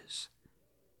teaches,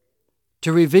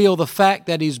 to reveal the fact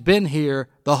that he's been here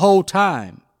the whole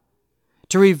time,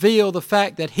 to reveal the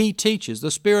fact that he teaches,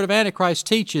 the spirit of Antichrist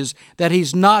teaches that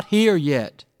he's not here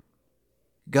yet.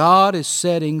 God is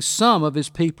setting some of his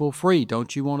people free.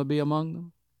 Don't you want to be among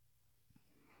them?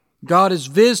 God is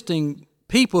visiting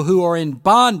people who are in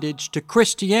bondage to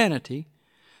Christianity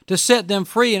to set them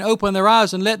free and open their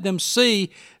eyes and let them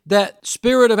see that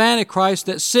spirit of Antichrist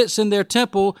that sits in their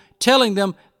temple telling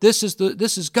them this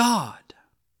is God.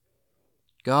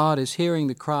 God is hearing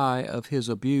the cry of his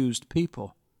abused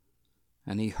people,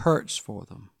 and he hurts for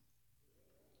them.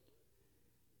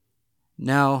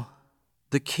 Now,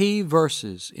 the key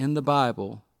verses in the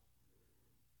Bible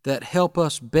that help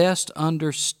us best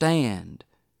understand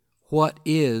what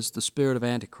is the spirit of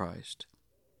Antichrist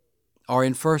are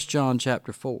in 1 John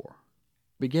chapter 4,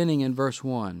 beginning in verse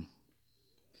 1.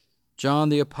 John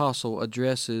the Apostle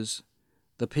addresses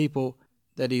the people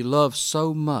that he loves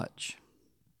so much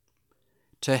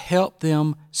to help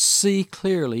them see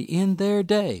clearly in their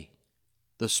day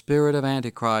the spirit of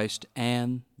Antichrist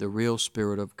and the real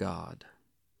Spirit of God.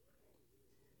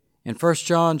 In 1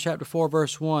 John chapter 4,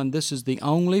 verse 1, this is the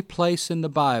only place in the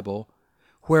Bible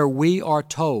where we are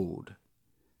told,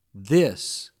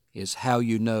 this is how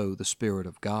you know the Spirit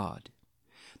of God.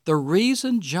 The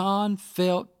reason John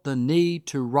felt the need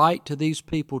to write to these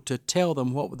people to tell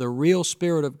them what the real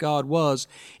Spirit of God was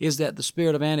is that the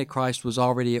spirit of Antichrist was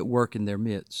already at work in their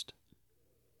midst.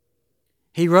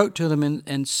 He wrote to them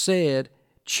and said,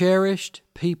 "Cherished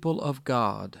people of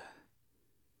God,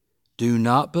 do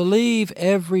not believe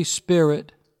every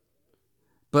spirit,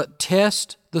 but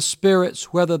test the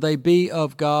spirits whether they be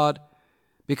of God,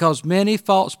 because many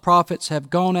false prophets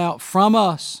have gone out from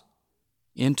us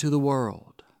into the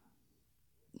world."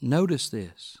 Notice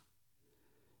this.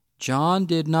 John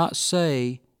did not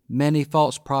say many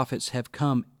false prophets have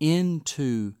come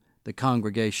into the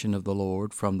congregation of the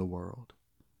Lord from the world.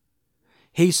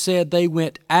 He said they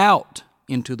went out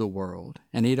into the world,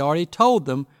 and he'd already told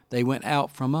them they went out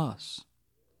from us.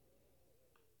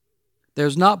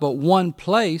 There's not but one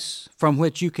place from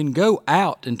which you can go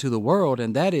out into the world,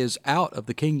 and that is out of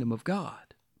the kingdom of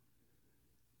God.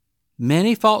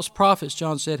 Many false prophets,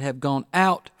 John said, have gone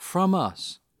out from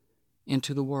us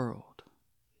into the world.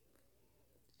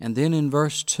 And then in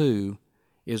verse 2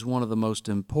 is one of the most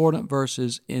important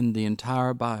verses in the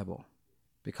entire Bible,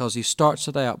 because he starts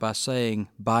it out by saying,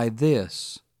 "By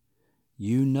this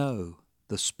you know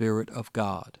the Spirit of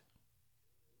God."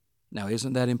 Now,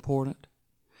 isn't that important?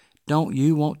 Don't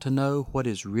you want to know what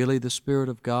is really the Spirit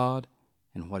of God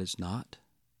and what is not?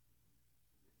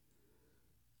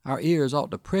 Our ears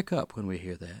ought to prick up when we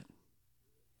hear that.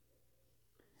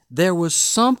 There was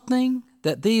something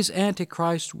that these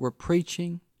antichrists were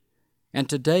preaching and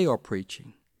today are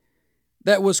preaching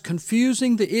that was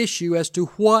confusing the issue as to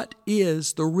what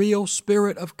is the real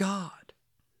Spirit of God.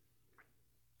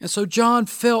 And so John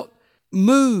felt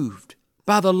moved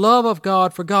by the love of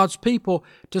God for God's people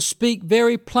to speak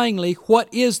very plainly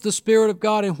what is the Spirit of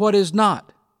God and what is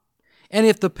not. And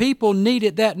if the people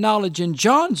needed that knowledge in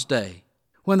John's day,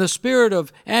 when the spirit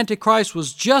of Antichrist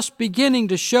was just beginning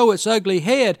to show its ugly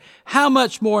head, how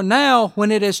much more now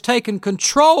when it has taken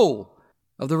control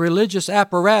of the religious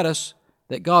apparatus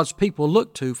that God's people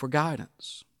look to for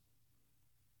guidance.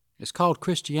 It's called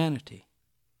Christianity.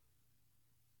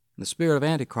 And the spirit of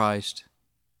Antichrist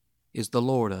is the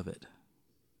Lord of it.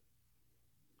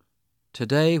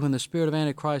 Today, when the spirit of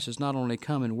Antichrist has not only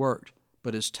come and worked,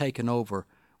 but has taken over,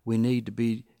 we need to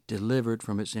be delivered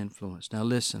from its influence. Now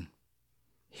listen,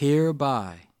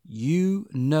 hereby you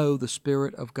know the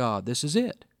Spirit of God. This is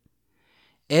it.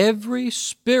 Every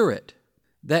spirit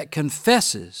that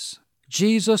confesses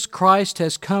Jesus Christ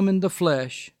has come in the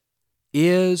flesh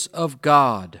is of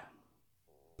God.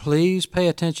 Please pay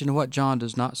attention to what John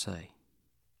does not say.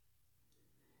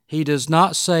 He does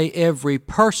not say every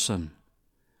person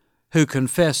who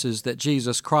confesses that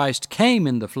Jesus Christ came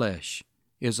in the flesh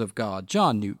is of God.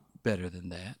 John knew better than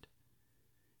that.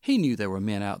 He knew there were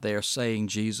men out there saying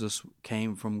Jesus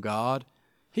came from God.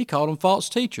 He called them false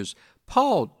teachers.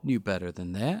 Paul knew better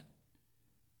than that.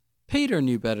 Peter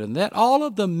knew better than that. All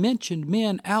of them mentioned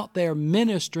men out there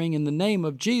ministering in the name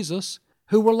of Jesus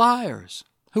who were liars,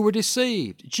 who were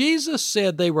deceived. Jesus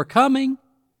said they were coming.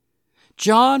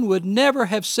 John would never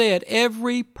have said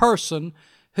every person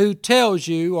who tells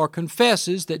you or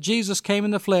confesses that Jesus came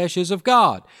in the flesh is of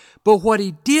God. But what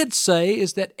he did say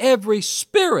is that every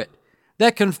spirit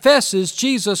that confesses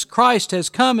Jesus Christ has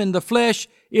come in the flesh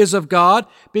is of God,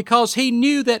 because he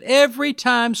knew that every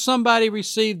time somebody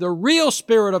received the real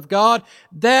Spirit of God,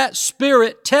 that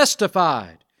Spirit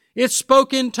testified. It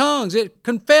spoke in tongues. It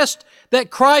confessed that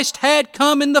Christ had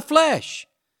come in the flesh.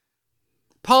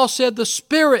 Paul said the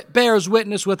Spirit bears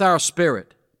witness with our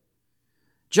spirit.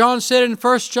 John said in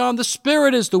 1 John, the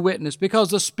Spirit is the witness because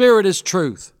the Spirit is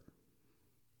truth.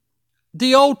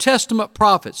 The Old Testament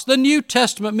prophets, the New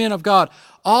Testament men of God,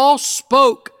 all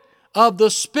spoke of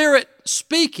the Spirit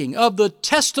speaking, of the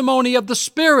testimony of the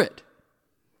Spirit.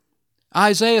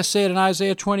 Isaiah said in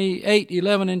Isaiah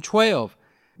 28:11 and 12,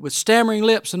 with stammering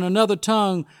lips and another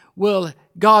tongue will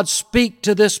God speak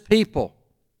to this people,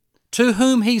 to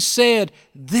whom he said,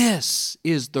 this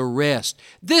is the rest.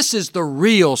 This is the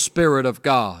real Spirit of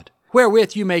God,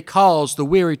 wherewith you may cause the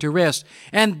weary to rest.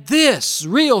 And this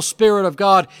real Spirit of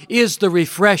God is the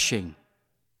refreshing.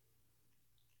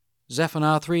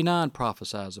 Zephaniah 3:9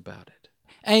 prophesies about it.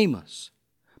 Amos.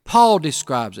 Paul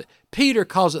describes it. Peter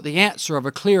calls it the answer of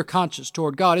a clear conscience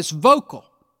toward God. It's vocal.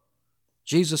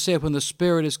 Jesus said, when the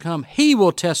Spirit is come, he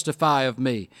will testify of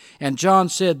me. And John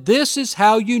said, this is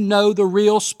how you know the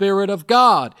real Spirit of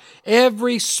God.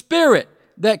 Every spirit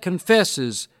that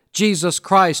confesses Jesus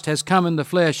Christ has come in the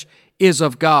flesh is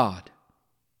of God.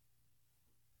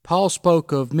 Paul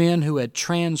spoke of men who had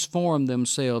transformed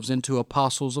themselves into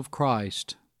apostles of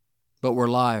Christ, but were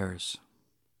liars.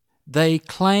 They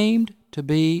claimed to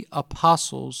be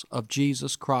apostles of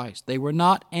Jesus Christ. They were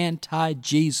not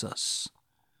anti-Jesus.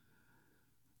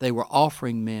 They were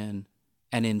offering men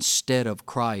an instead of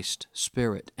Christ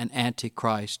spirit, an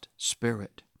antichrist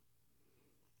spirit.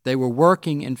 They were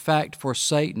working, in fact, for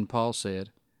Satan, Paul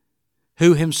said,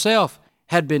 who himself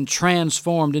had been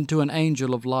transformed into an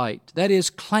angel of light. That is,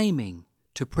 claiming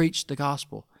to preach the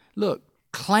gospel. Look,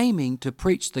 claiming to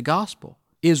preach the gospel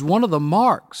is one of the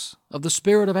marks of the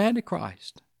spirit of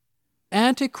Antichrist.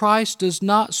 Antichrist does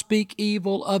not speak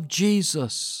evil of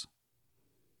Jesus.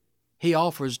 He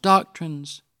offers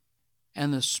doctrines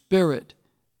and the spirit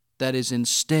that is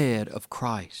instead of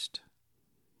Christ.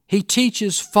 He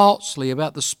teaches falsely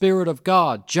about the Spirit of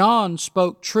God. John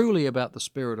spoke truly about the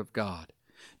Spirit of God.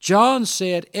 John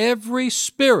said, every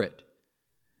spirit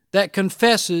that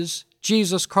confesses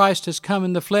Jesus Christ has come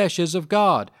in the flesh is of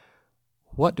God.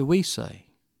 What do we say?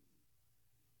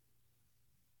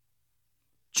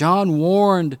 John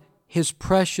warned his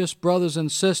precious brothers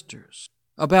and sisters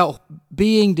about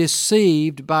being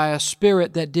deceived by a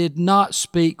spirit that did not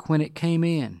speak when it came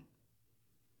in.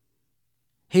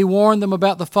 He warned them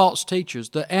about the false teachers,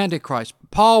 the Antichrist.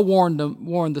 Paul warned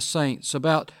the saints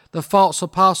about the false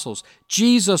apostles.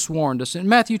 Jesus warned us. In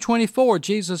Matthew 24,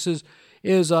 Jesus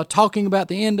is talking about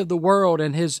the end of the world,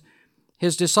 and his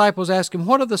disciples ask him,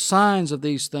 what are the signs of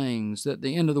these things, that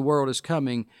the end of the world is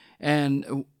coming?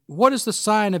 And what is the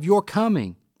sign of your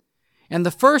coming? And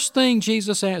the first thing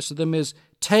Jesus answered them is,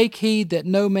 take heed that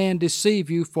no man deceive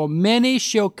you, for many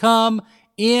shall come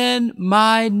in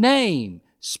my name,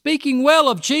 speaking well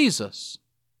of Jesus,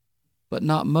 but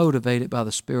not motivated by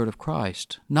the Spirit of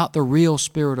Christ, not the real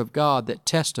Spirit of God that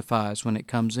testifies when it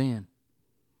comes in,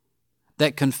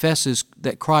 that confesses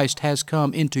that Christ has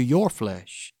come into your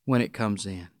flesh when it comes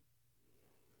in.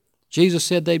 Jesus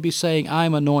said they'd be saying, I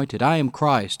am anointed, I am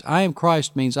Christ. I am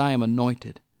Christ means I am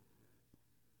anointed.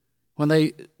 When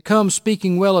they come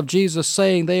speaking well of Jesus,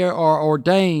 saying they are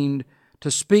ordained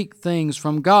to speak things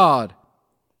from God,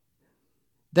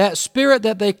 that Spirit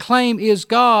that they claim is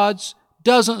God's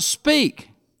doesn't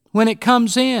speak when it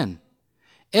comes in.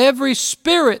 Every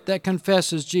spirit that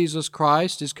confesses Jesus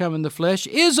Christ is come in the flesh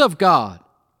is of God.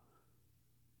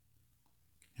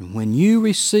 And when you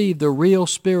receive the real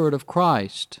Spirit of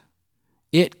Christ,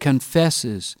 it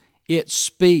confesses, it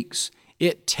speaks,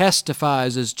 it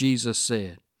testifies, as Jesus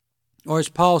said. Or as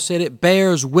Paul said, it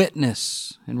bears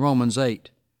witness in Romans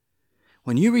 8.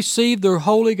 When you receive the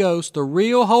Holy Ghost, the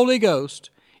real Holy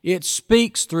Ghost, it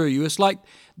speaks through you. It's like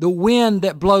the wind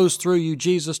that blows through you,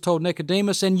 Jesus told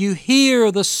Nicodemus, and you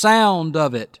hear the sound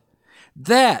of it.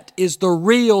 That is the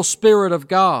real Spirit of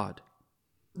God.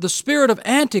 The spirit of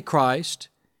Antichrist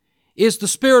is the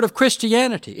spirit of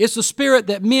Christianity. It's the spirit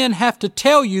that men have to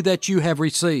tell you that you have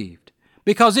received,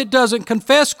 because it doesn't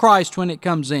confess Christ when it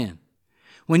comes in.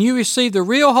 When you receive the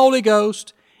real Holy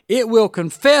Ghost, it will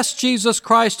confess Jesus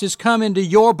Christ has come into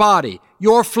your body,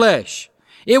 your flesh.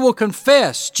 It will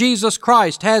confess Jesus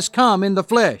Christ has come in the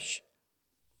flesh.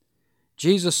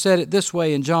 Jesus said it this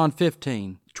way in John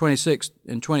 15, 26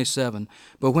 and 27.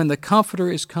 But when the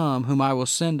Comforter is come, whom I will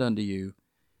send unto you,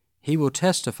 he will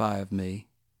testify of me,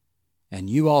 and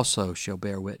you also shall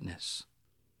bear witness.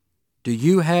 Do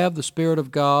you have the Spirit of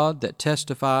God that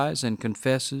testifies and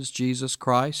confesses Jesus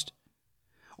Christ?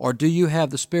 Or do you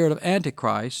have the spirit of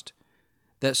Antichrist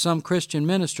that some Christian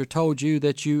minister told you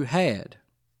that you had,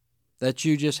 that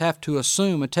you just have to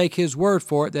assume and take his word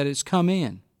for it that it's come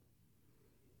in?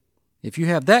 If you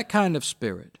have that kind of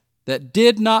spirit that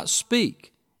did not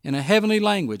speak in a heavenly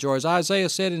language, or as Isaiah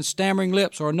said, in stammering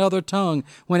lips or another tongue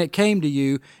when it came to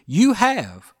you, you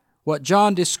have what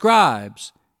John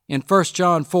describes in 1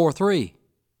 John 4:3.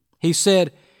 He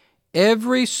said,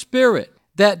 every spirit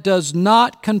that does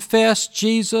not confess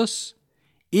Jesus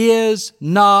is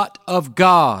not of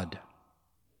God.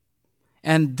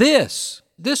 And this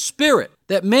spirit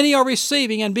that many are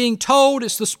receiving and being told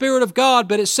it's the Spirit of God,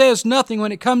 but it says nothing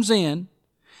when it comes in,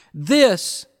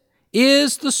 this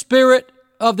is the spirit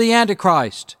of the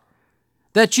Antichrist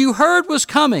that you heard was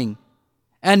coming,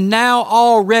 and now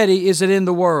already is it in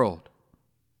the world.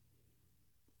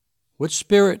 Which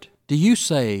spirit do you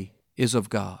say is of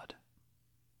God?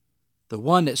 The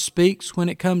one that speaks when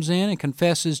it comes in and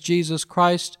confesses Jesus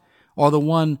Christ, or the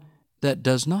one that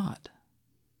does not?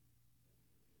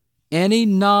 Any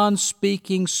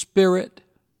non-speaking spirit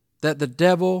that the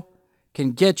devil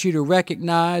can get you to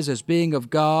recognize as being of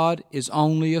God is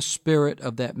only a spirit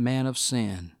of that man of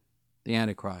sin, the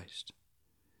Antichrist.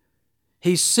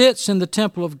 He sits in the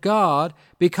temple of God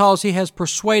because he has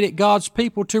persuaded God's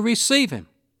people to receive him.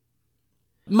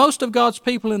 Most of God's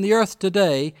people in the earth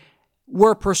today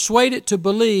were persuaded to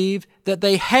believe that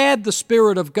they had the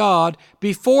Spirit of God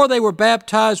before they were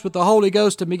baptized with the Holy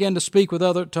Ghost and began to speak with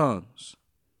other tongues.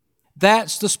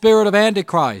 That's the spirit of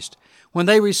Antichrist. When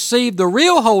they received the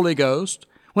real Holy Ghost,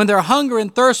 when their hunger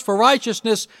and thirst for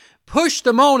righteousness pushed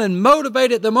them on and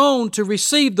motivated them on to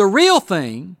receive the real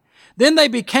thing, then they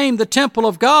became the temple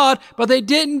of God, but they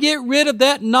didn't get rid of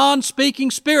that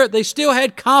non-speaking spirit. They still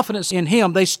had confidence in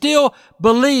Him. They still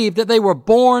believed that they were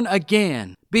born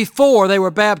again before they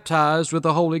were baptized with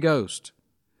the Holy Ghost.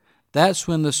 That's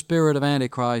when the spirit of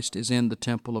Antichrist is in the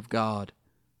temple of God.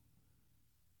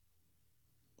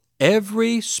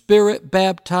 Every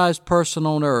Spirit-baptized person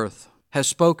on earth has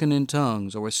spoken in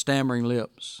tongues or with stammering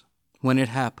lips when it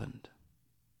happened.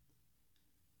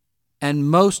 And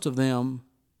most of them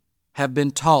have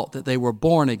been taught that they were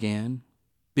born again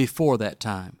before that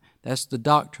time. That's the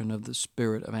doctrine of the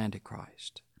spirit of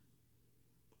Antichrist.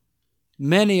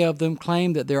 Many of them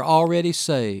claim that they're already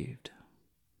saved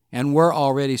and were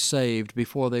already saved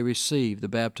before they received the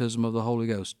baptism of the Holy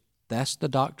Ghost. That's the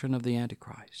doctrine of the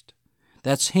Antichrist.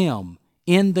 That's him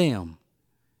in them,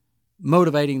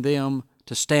 motivating them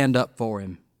to stand up for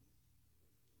him.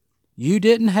 You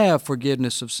didn't have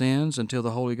forgiveness of sins until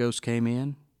the Holy Ghost came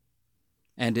in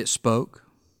and it spoke.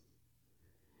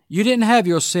 You didn't have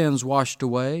your sins washed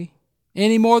away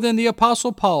any more than the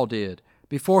Apostle Paul did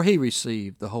before he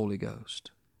received the Holy Ghost.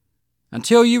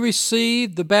 Until you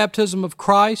received the baptism of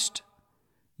Christ,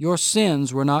 your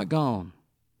sins were not gone.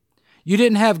 You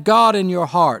didn't have God in your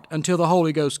heart until the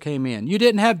Holy Ghost came in. You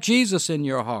didn't have Jesus in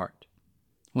your heart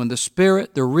When the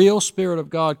Spirit, the real Spirit of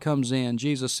God comes in,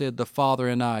 Jesus said, the Father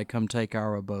and I come take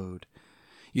our abode.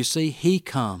 You see, He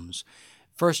comes.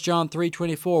 1 John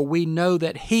 3:24, we know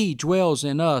that He dwells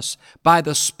in us by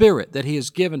the Spirit that He has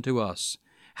given to us.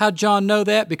 How'd John know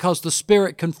that? Because the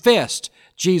Spirit confessed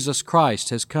Jesus Christ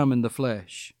has come in the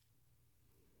flesh.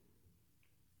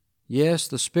 Yes,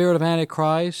 the spirit of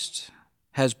Antichrist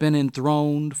has been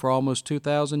enthroned for almost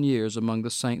 2,000 years among the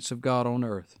saints of God on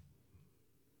earth.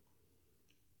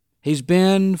 He's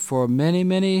been for many,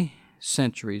 many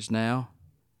centuries now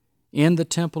in the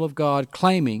temple of God,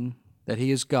 claiming that He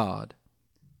is God,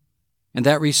 and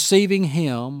that receiving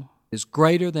Him is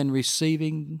greater than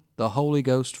receiving the Holy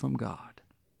Ghost from God.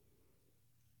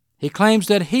 He claims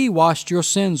that He washed your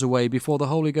sins away before the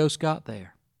Holy Ghost got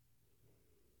there.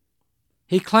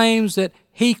 He claims that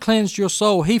He cleansed your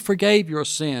soul. He forgave your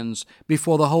sins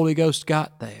before the Holy Ghost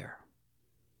got there.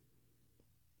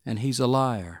 And he's a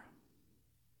liar.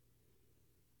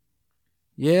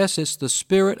 Yes, it's the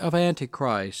spirit of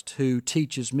Antichrist who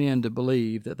teaches men to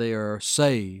believe that they are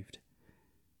saved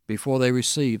before they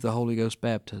receive the Holy Ghost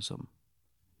baptism.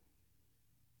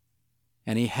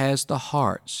 And he has the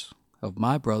hearts of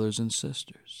my brothers and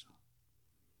sisters.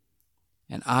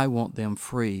 And I want them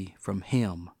free from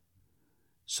him,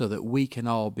 so that we can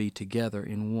all be together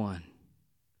in one.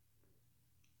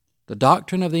 The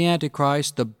doctrine of the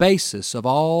Antichrist, the basis of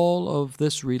all of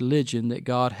this religion that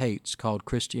God hates called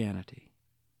Christianity,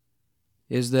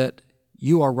 is that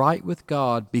you are right with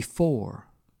God before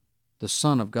the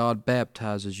Son of God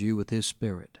baptizes you with His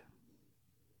Spirit.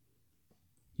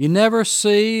 You never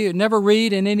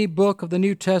read in any book of the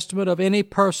New Testament of any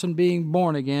person being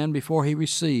born again before he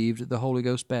received the Holy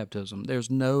Ghost baptism. There's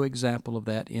no example of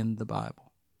that in the Bible.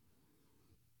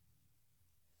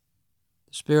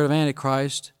 The spirit of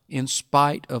Antichrist, in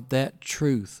spite of that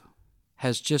truth,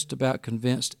 has just about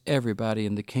convinced everybody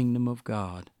in the kingdom of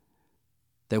God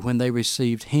that when they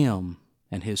received Him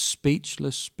and His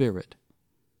speechless Spirit,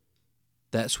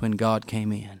 that's when God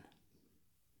came in.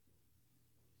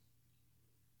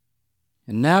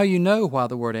 And now you know why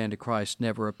the word Antichrist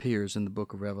never appears in the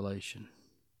book of Revelation.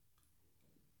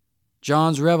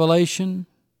 John's revelation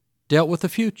dealt with the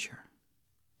future.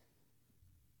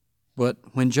 But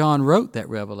when John wrote that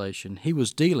revelation, he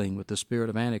was dealing with the spirit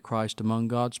of Antichrist among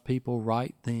God's people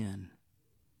right then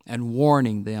and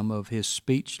warning them of his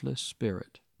speechless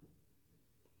spirit.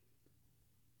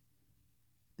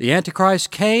 The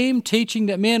Antichrist came teaching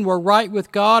that men were right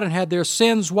with God and had their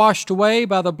sins washed away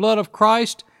by the blood of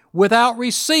Christ without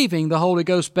receiving the Holy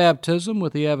Ghost baptism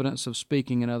with the evidence of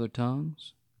speaking in other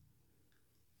tongues.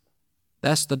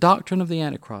 That's the doctrine of the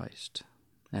Antichrist.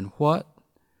 And what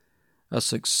a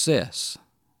success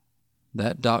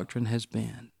that doctrine has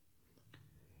been.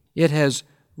 It has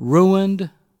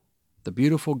ruined the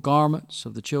beautiful garments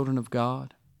of the children of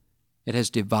God. It has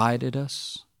divided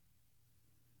us.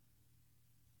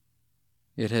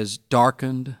 It has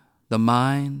darkened the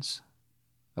minds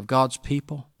of God's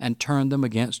people and turned them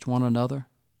against one another.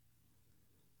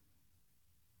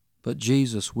 But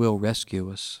Jesus will rescue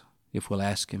us if we'll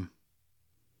ask Him.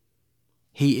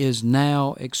 He is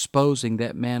now exposing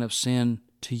that man of sin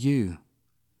to you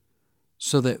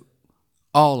so that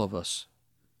all of us,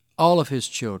 all of His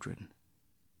children,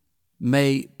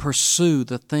 may pursue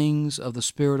the things of the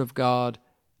Spirit of God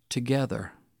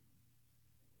together.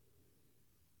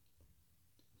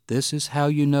 This is how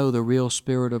you know the real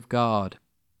Spirit of God.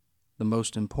 The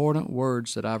most important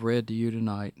words that I've read to you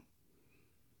tonight.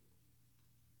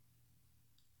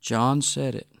 John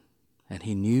said it, and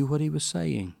he knew what he was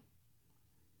saying.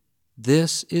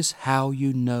 This is how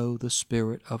you know the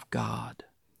Spirit of God.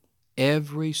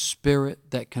 Every spirit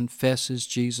that confesses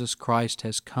Jesus Christ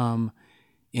has come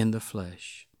in the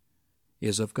flesh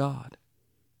is of God.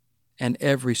 And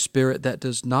every spirit that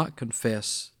does not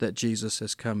confess that Jesus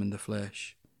has come in the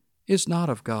flesh is not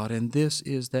of God. And this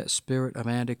is that spirit of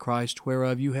Antichrist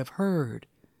whereof you have heard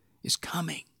is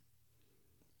coming.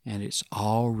 And it's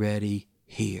already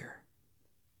here.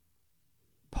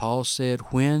 Paul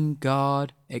said, when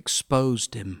God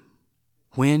exposed him,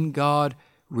 when God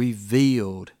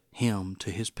revealed him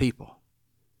to his people,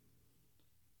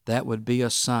 that would be a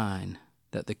sign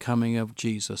that the coming of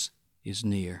Jesus is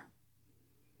near.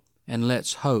 And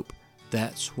let's hope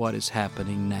that's what is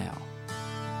happening now.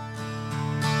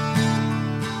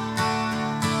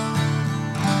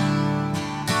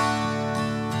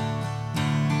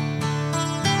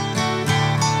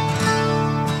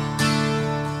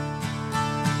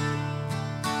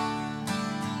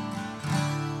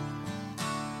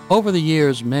 Over the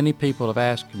years, many people have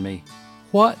asked me,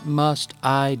 what must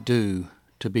I do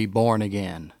to be born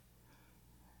again?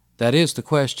 That is the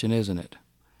question, isn't it?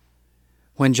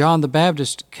 When John the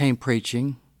Baptist came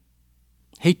preaching,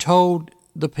 he told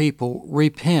the people,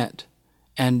 repent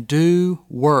and do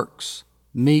works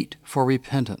meet for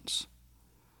repentance.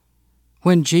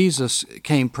 When Jesus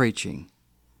came preaching,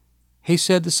 he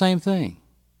said the same thing.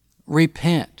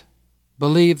 Repent,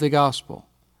 believe the gospel,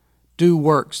 do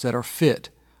works that are fit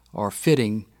or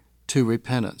fitting to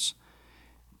repentance.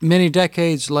 Many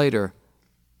decades later,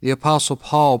 the Apostle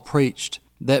Paul preached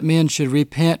that men should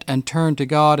repent and turn to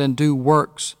God and do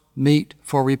works meet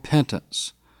for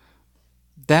repentance.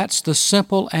 That's the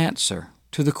simple answer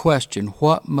to the question,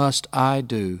 what must I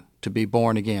do to be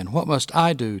born again? What must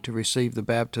I do to receive the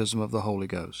baptism of the Holy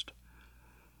Ghost?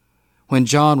 When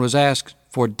John was asked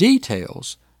for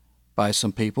details by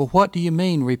some people, what do you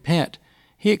mean repent?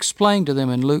 He explained to them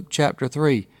in Luke chapter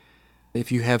 3,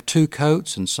 if you have 2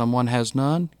 coats and someone has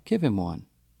none, give him one.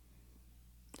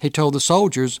 He told the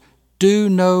soldiers, do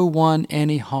no one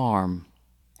any harm,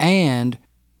 and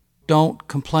don't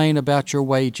complain about your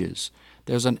wages.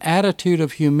 There's an attitude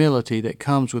of humility that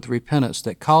comes with repentance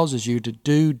that causes you to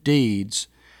do deeds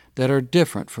that are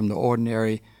different from the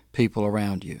ordinary people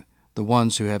around you, the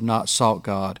ones who have not sought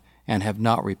God and have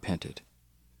not repented.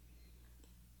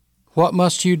 What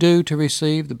must you do to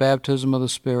receive the baptism of the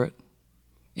Spirit?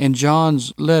 In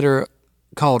John's letter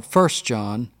called 1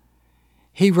 John,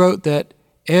 he wrote that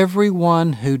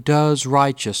everyone who does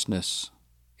righteousness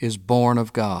is born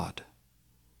of God.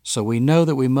 So we know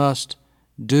that we must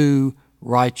do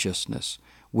righteousness.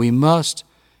 We must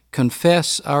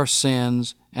confess our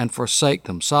sins and forsake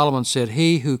them. Solomon said,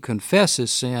 he who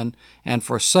confesses sin and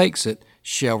forsakes it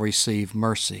shall receive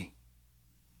mercy.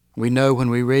 We know when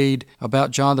we read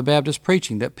about John the Baptist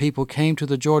preaching that people came to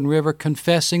the Jordan River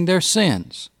confessing their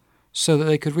sins so that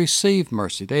they could receive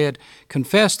mercy. They had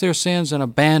confessed their sins and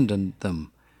abandoned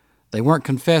them. They weren't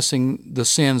confessing the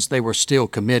sins they were still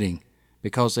committing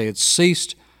because they had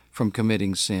ceased from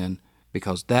committing sin,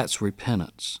 because that's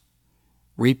repentance.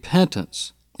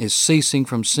 Repentance is ceasing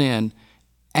from sin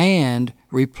and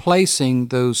replacing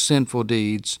those sinful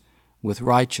deeds with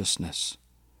righteousness.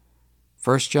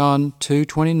 1 John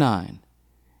 2:29,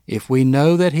 if we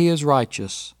know that he is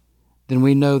righteous, then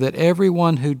we know that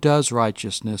everyone who does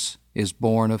righteousness is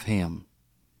born of him.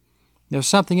 There's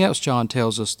something else John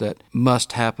tells us that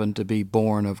must happen to be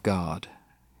born of God.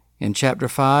 In chapter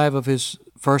 5 of his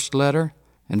first letter,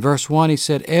 in verse 1, he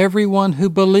said, everyone who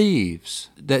believes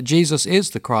that Jesus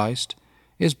is the Christ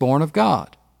is born of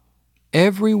God.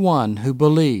 Everyone who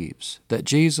believes that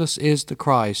Jesus is the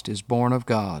Christ is born of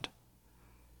God.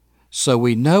 So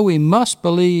we know we must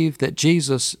believe that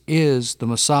Jesus is the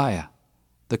Messiah,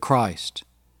 the Christ,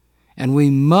 and we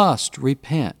must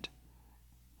repent,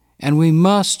 and we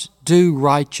must do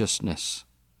righteousness.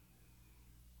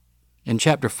 In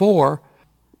chapter 4,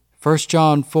 1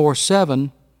 John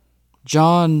 4:7,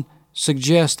 John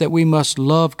suggests that we must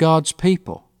love God's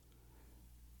people.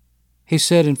 He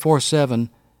said in 4:7,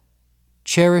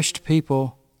 cherished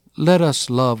people, let us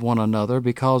love one another,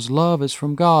 because love is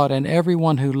from God, and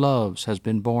everyone who loves has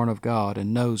been born of God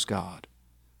and knows God.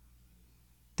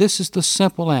 This is the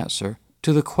simple answer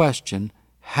to the question,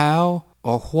 how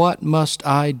or what must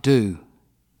I do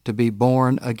to be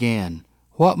born again?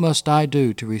 What must I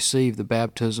do to receive the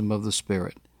baptism of the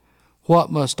Spirit?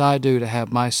 What must I do to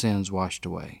have my sins washed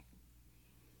away?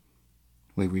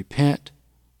 We repent,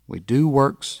 we do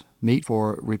works meet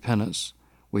for repentance,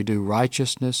 we do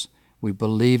righteousness, we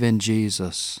believe in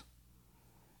Jesus.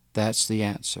 That's the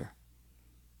answer.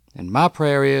 And my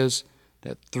prayer is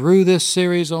that through this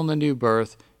series on the new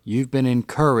birth, you've been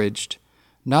encouraged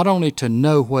not only to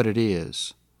know what it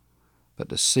is, but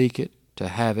to seek it, to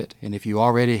have it, and if you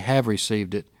already have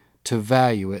received it, to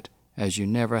value it as you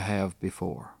never have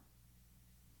before.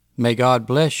 May God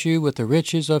bless you with the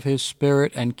riches of His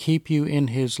Spirit and keep you in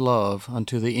His love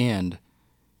unto the end,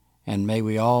 and may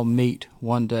we all meet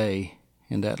one day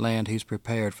in that land He's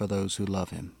prepared for those who love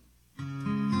Him. I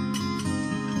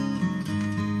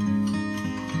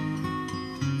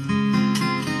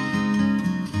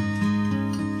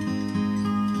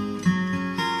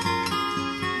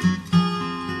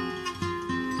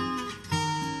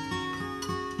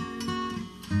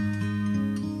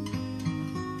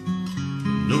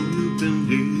know you've been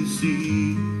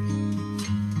deceived.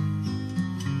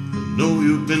 I know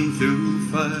you've been through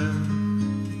fire.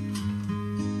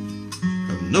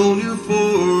 I've known you for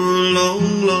a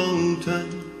long, long time,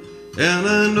 and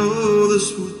I know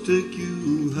this will take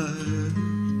you higher.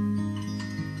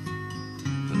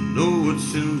 I know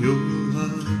what's in your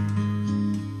heart.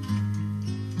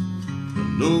 I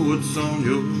know what's on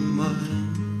your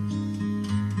mind.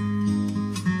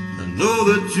 I know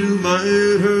that you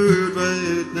might hurt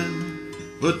right now,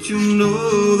 but you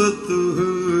know that the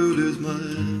hurt is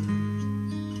mine.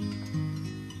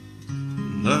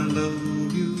 And I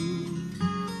love you,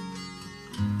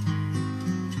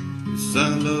 yes I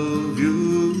love you.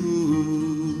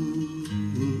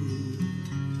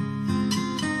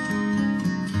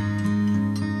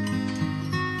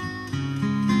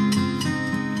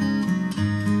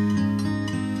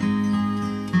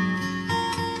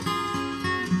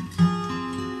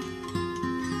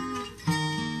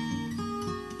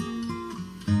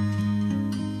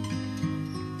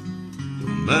 No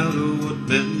matter what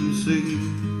men say,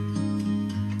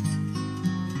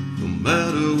 no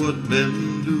matter what men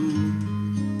do,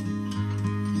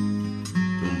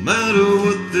 no matter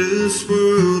what this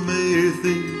world may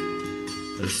think,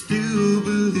 I still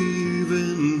believe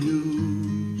in you.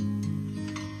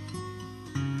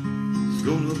 It's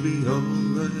gonna be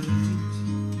alright,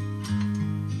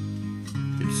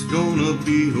 it's gonna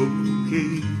be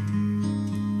okay.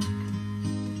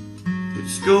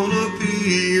 It's gonna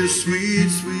be a sweet,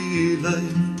 sweet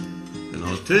life, and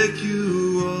I'll take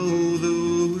you all the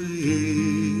way.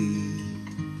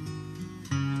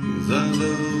 'Cause I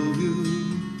love you,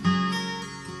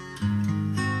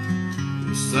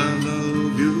 yes I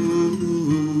love you.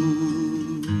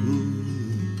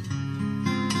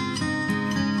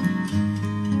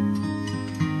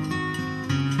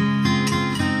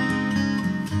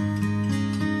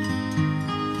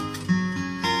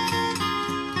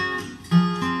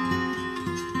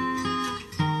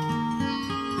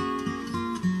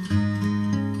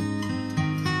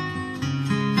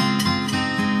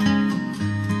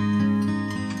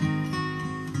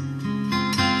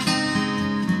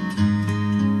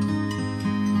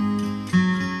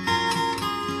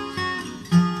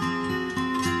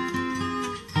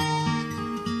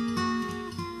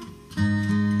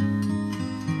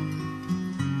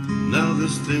 Now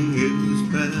this thing is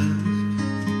past,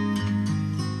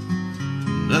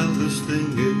 now this thing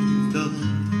is done,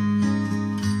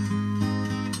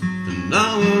 and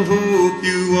now I hope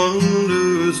you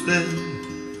understand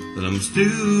that I'm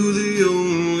still the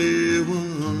only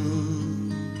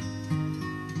one.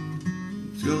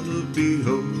 It's gonna be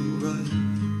alright,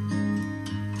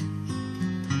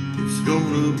 it's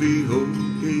gonna be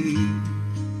okay.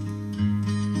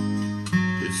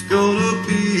 It's gonna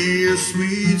be a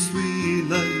sweet, sweet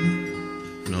life,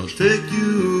 and I'll take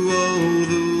you all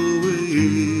the way.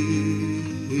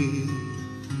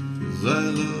 'Cause I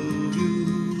love you,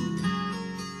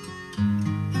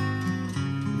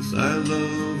 yes I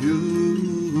love you.